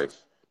my life.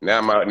 Now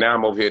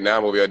I'm over here. Now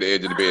I'm over here at the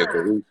edge of the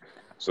bed.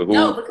 So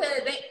No, who? because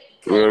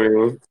You know what I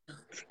mean?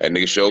 That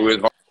nigga show his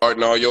heart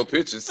in all your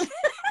pictures.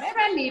 maybe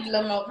I need a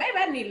little more. Maybe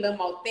I need a little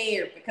more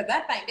therapy because I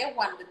think that's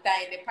one of the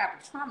things that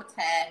probably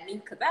traumatized me.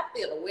 Because I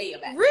feel a way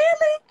about it.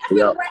 really?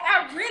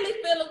 I really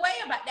feel a way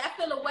about that.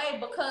 I feel a way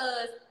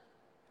because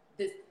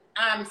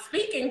I'm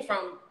speaking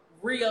from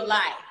real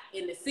life,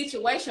 and the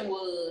situation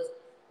was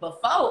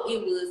before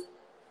it was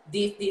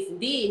this, and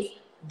this.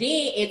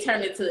 Then it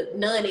turned into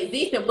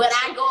non-existent. But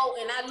I go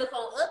and I look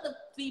on other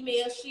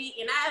female shit,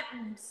 and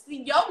I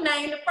see your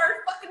name, the first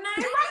fucking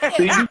name right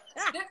there.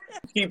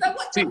 So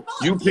what the fuck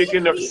You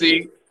picking up. is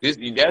this?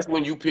 That's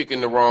when you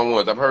picking the wrong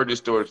ones. I've heard this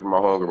story from my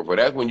homegirl before.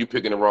 That's when you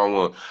picking the wrong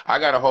one. I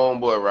got a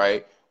homeboy,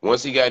 right?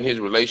 Once he got in his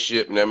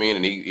relationship, you know what I mean,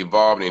 and he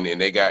evolved, and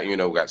they got,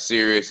 got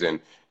serious and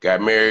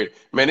got married.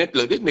 Man,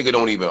 look, this nigga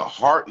don't even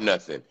heart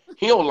nothing.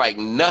 He don't like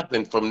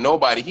nothing from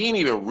nobody. He ain't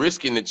even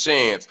risking the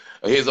chance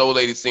of his old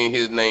lady seeing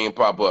his name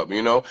pop up,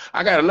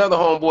 I got another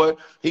homeboy.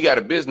 He got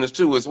a business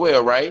too as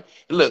well, right?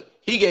 Look,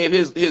 he gave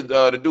his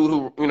the dude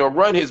who,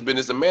 run his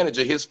business, the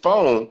manager, his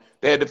phone.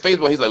 They had the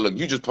Facebook. He's like, look,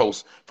 you just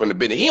post from the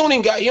business. He don't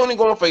even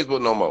go on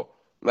Facebook no more.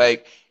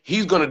 Like,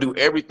 he's gonna do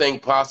everything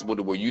possible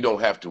to where you don't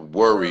have to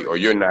worry or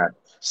you're not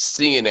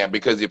seeing that,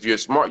 because if you're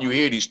smart, you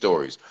hear these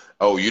stories.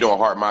 Oh, you don't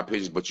heart my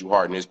pictures, but you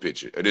hearting this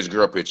picture, or this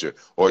girl picture,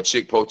 or a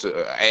chick posts an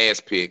ass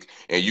pic,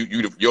 and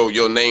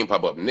your name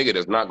pop up. Nigga,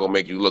 that's not gonna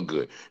make you look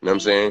good. You know what I'm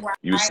saying?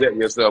 You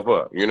setting yourself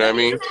up. You know what I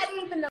mean? It's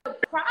not even the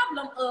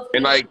problem of And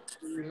him like,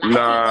 liking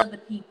nah, other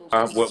people.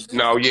 well,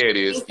 no, yeah, it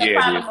is. It's the Yeah,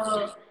 it is.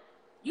 problem of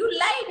you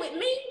lay with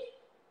me.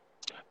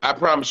 I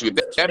promise you,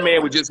 What you that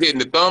man was doing? just hitting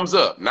the thumbs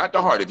up, not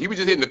the heart. If he was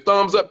just hitting the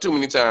thumbs up too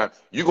many times,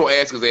 you gonna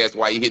ask his ass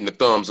why he hitting the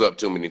thumbs up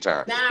too many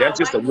times. Now, That's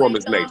just why a you ain't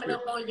woman's thumbing nature.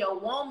 up on your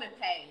woman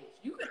page?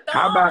 You can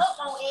How thumb about, up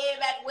on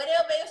everybody,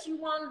 whatever else you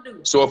want to do.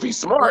 so if he's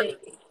smart,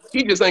 But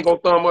he just ain't gonna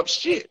thumb up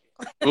shit.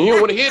 And you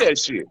don't want to hear that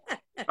shit.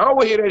 I don't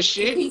want to hear that if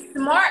shit. he's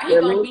smart, You he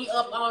know what I gonna mean? be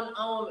up on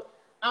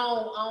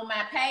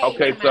my page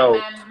Okay, to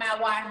so my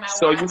wife,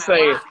 so you my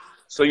saying wife.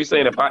 so you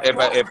saying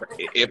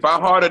if I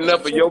heart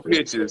enough of your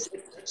pictures,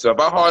 so if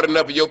I heart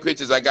enough of your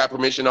pictures, I got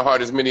permission to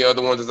heart as many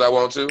other ones as I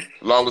want to, as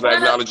long as I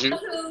acknowledge you.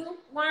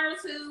 One or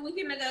two, we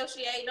can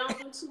negotiate. Don't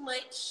do too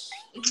much.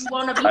 If you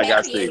want to be Like I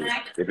happy said, and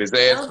like, if his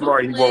ass don't do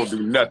smart, too he won't much. do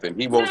nothing.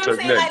 He You know won't what I'm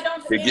touch saying? nothing. Like,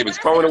 don't. He'll And give when his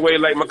I say phone don't away do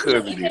like my too much,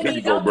 cousin it did. just Here you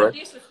means go, don't be bro. The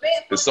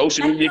disrespectful.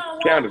 social Like you media don't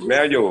account want is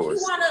now you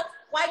yours. wanna.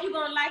 Why you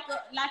gonna like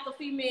a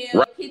female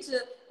Right, picture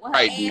with her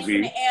right, ass in the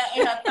DP. air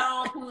and her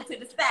thumb pulled to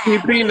the side?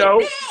 What DP is no.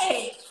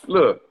 that?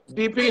 Look, Are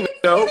DP you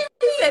no. kidding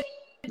He me? said,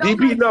 don't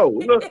DP like no.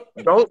 Look,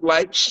 shit. don't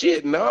like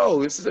shit.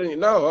 No, it's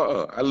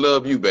no. I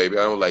love you, baby.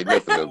 I don't like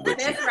nothing else but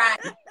you. That's right.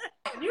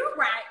 You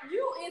right.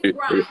 You is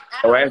right.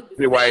 I Oh, don't ask need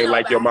to me why I see ain't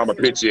like your nobody mama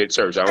else. picture at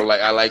church. I don't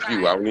like. I like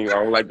you. Right. I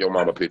don't like your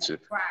mama picture.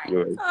 Right. You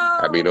know,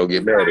 I mean, Oh, don't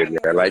get You mad at right. me.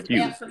 I like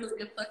you.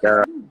 Absolutely fucking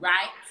Now, you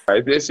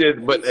right. this is, Let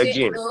me but shut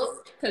again,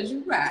 up because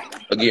you right.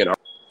 again,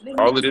 Let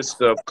me all of this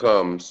stuff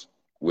comes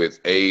with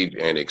age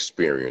and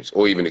experience,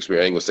 or even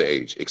experience. I ain't gonna say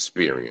age,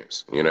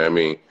 experience. You know what I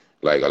mean?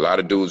 Like, a lot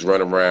of dudes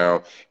run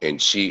around and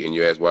cheat, and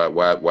you ask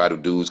why do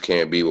dudes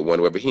can't be with one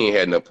another? But he ain't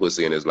had enough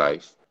pussy in his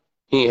life.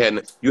 He ain't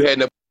had you had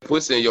enough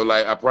pussy in your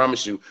life. I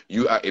promise you,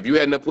 if you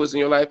had enough pussy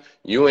in your life,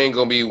 you ain't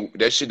gonna be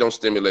that shit. Don't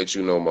stimulate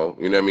you no more.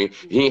 You know what I mean?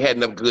 He ain't had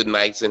enough good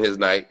nights in his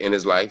life. You know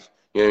what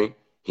I mean?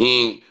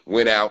 He ain't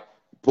went out,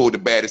 pulled the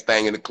baddest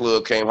thing in the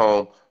club, came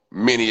home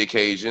many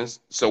occasions.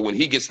 So when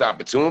he gets the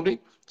opportunity,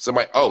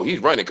 somebody, oh, he's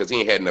running because he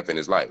ain't had enough in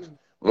his life.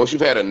 Once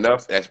you've had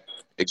enough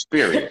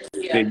experience,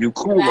 Yeah. then you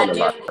Because cool on a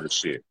lot of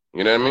shit.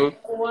 You know what I I mean?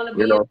 never want to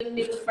You be a know,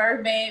 nigga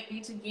first bad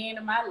bitch again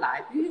in my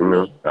life. You hear you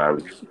know.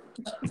 me?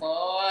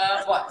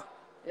 Boy.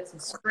 There's some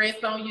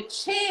stress on your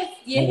chest.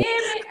 You hear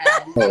me?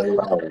 I never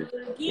want to do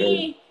it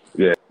again.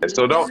 Yeah.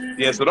 So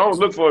Mm-hmm. don't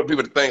look for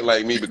people to think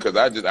like me, because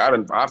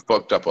I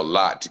fucked up a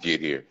lot to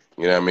get here.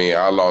 You know what I mean?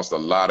 I lost a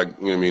lot of, you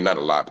know what I mean? Not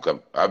a lot, because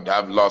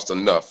I've lost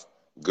enough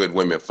good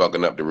women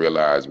fucking up to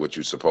realize what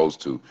you're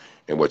supposed to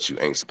and what you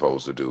ain't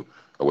supposed to do,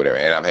 or whatever.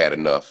 And I've had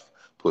enough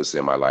pussy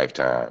in my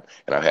lifetime,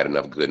 and I've had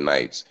enough good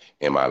nights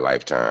in my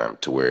lifetime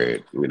to where,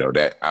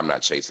 that I'm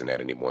not chasing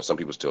that anymore. Some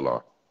people still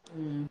are.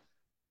 Mm-hmm.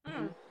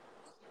 mm.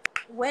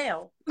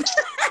 Well,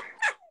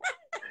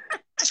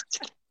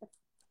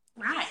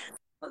 Right.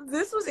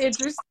 this was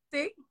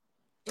interesting.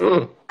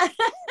 Mm.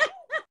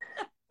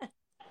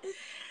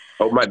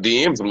 Hope my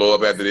DMs blow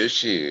up after this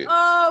shit.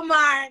 Oh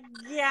my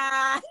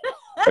God.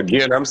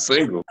 Again, I'm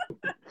single.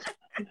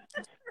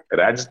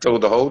 And I just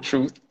told the whole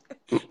truth.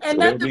 And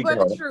So help nothing me but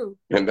the God. truth.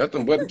 And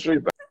nothing but the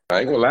truth. I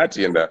ain't gonna lie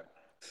to you now.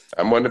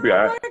 I'm gonna be. Oh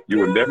my You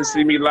will never see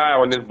God. me lie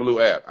on this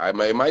blue app.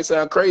 It might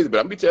sound crazy, but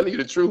I'm be telling you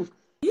the truth.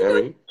 You You know what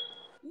I do. mean?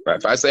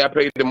 If I say I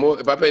paid the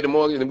mortgage, if I pay the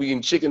mortgage and we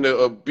eating chicken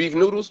or beef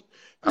noodles,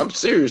 I'm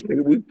serious,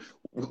 nigga.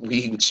 We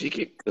eating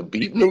chicken or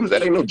beef noodles.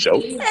 That ain't no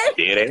joke.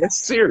 Dead ass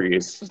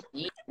serious.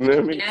 You know what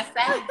I mean?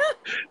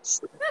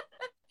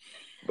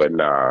 But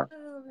nah.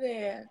 Oh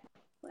man,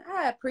 well,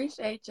 I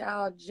appreciate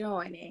y'all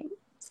joining.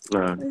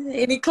 Nah.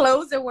 Any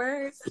closing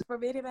words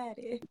from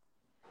anybody?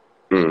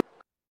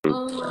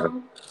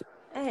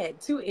 I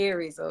had 2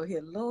 Aries on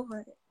here.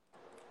 Lord,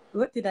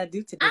 what did I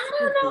do to this? I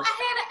don't know. I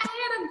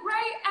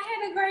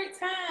had a great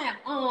time.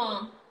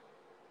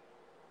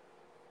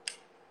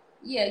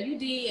 Yeah, you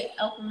did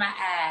open my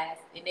eyes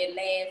in that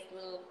last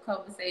little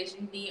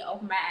conversation. You did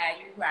open my eyes.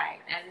 You're right.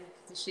 I need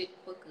to shit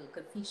for good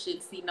because he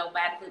shouldn't see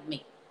nobody but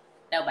me.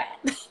 Nobody.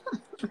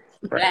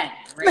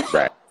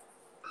 Right.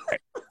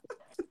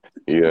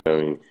 You know what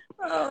I mean?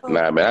 Oh,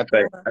 nah, man.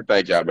 I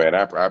thank y'all, man.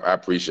 I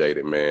appreciate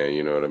it, man.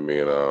 You know what I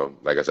mean?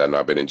 Like I said, I know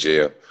I've been in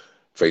jail,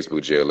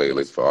 Facebook jail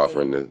lately for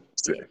offering to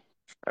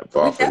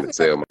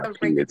sell my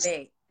bring you kids.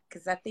 back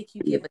because I think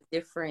you give a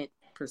different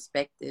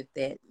perspective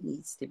that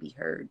needs to be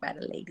heard by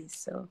the ladies.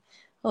 So,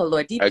 oh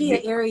Lord, DP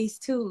and Aries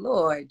too,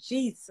 Lord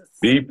Jesus.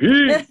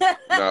 DP.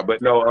 but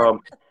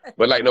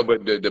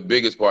the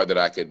biggest part that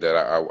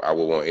I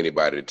would want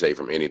anybody to take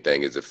from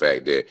anything is the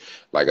fact that,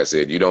 like I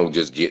said, you don't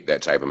just get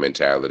that type of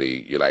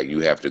mentality. You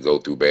have to go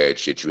through bad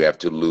shit. You have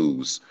to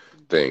lose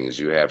things.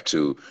 You have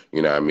to,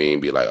 you know what I mean,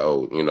 be like,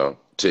 oh,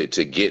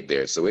 to get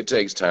there. So it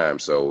takes time.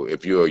 So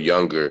if you're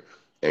younger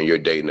and you're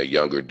dating a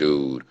younger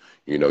dude,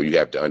 you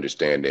have to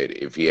understand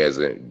that if he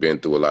hasn't been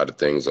through a lot of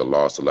things or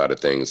lost a lot of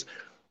things,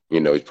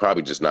 he's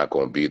probably just not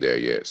going to be there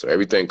yet. So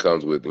everything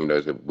comes with,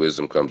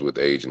 wisdom comes with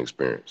age and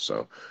experience.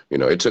 So,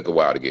 it took a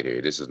while to get here.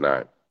 This is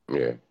not,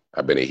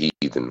 I've been a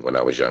heathen when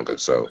I was younger.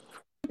 So,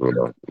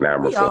 now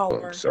I'm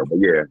reformed. So, but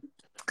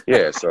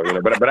yeah. So,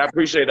 but I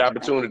appreciate the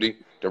opportunity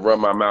to run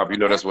my mouth.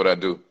 That's what I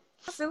do.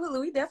 Absolutely.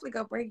 We definitely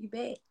going to bring you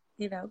back,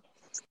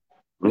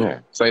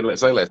 Yeah. Say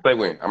less. Say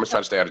when. I'm going to try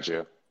to stay out of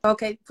jail.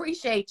 Okay.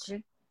 Appreciate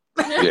you.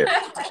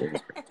 Yeah.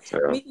 So.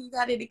 Mika, you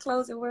got any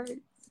closing words?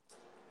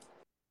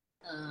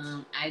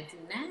 I do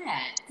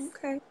not.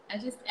 Okay.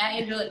 I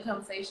enjoyed the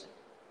conversation.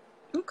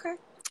 Okay.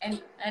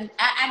 And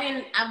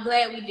I'm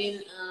glad we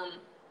didn't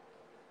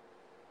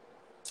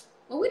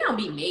well, we don't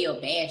be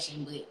male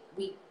bashing, but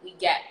we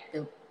got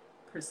the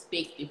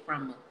perspective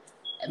from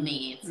a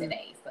man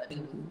today, so it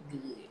was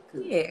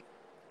good. Yeah.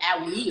 I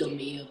will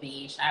male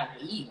bash. I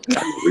will.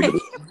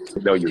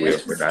 We know you will,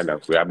 but I know.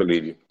 I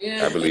believe you.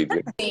 I believe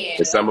you.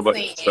 And some of us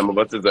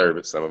deserve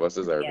it. Some of us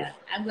deserve it.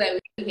 I'm glad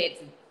we had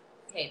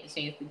the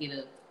chance to get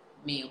a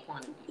male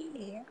point of view.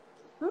 Yeah.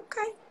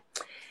 Okay.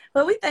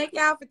 Well, we thank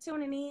y'all for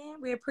tuning in.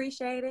 We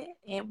appreciate it,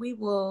 and we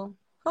will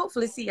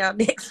hopefully see y'all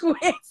next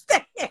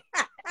Wednesday.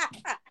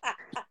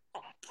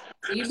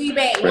 You'll be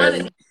back one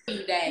of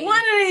these days. One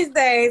of these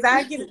days,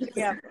 I'll get it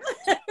together.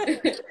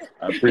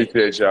 I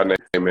appreciate y'all,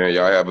 man.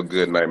 Y'all have a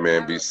good night,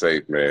 man. Be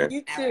safe, man.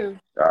 You too.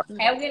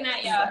 Have a good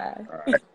night, y'all. All right.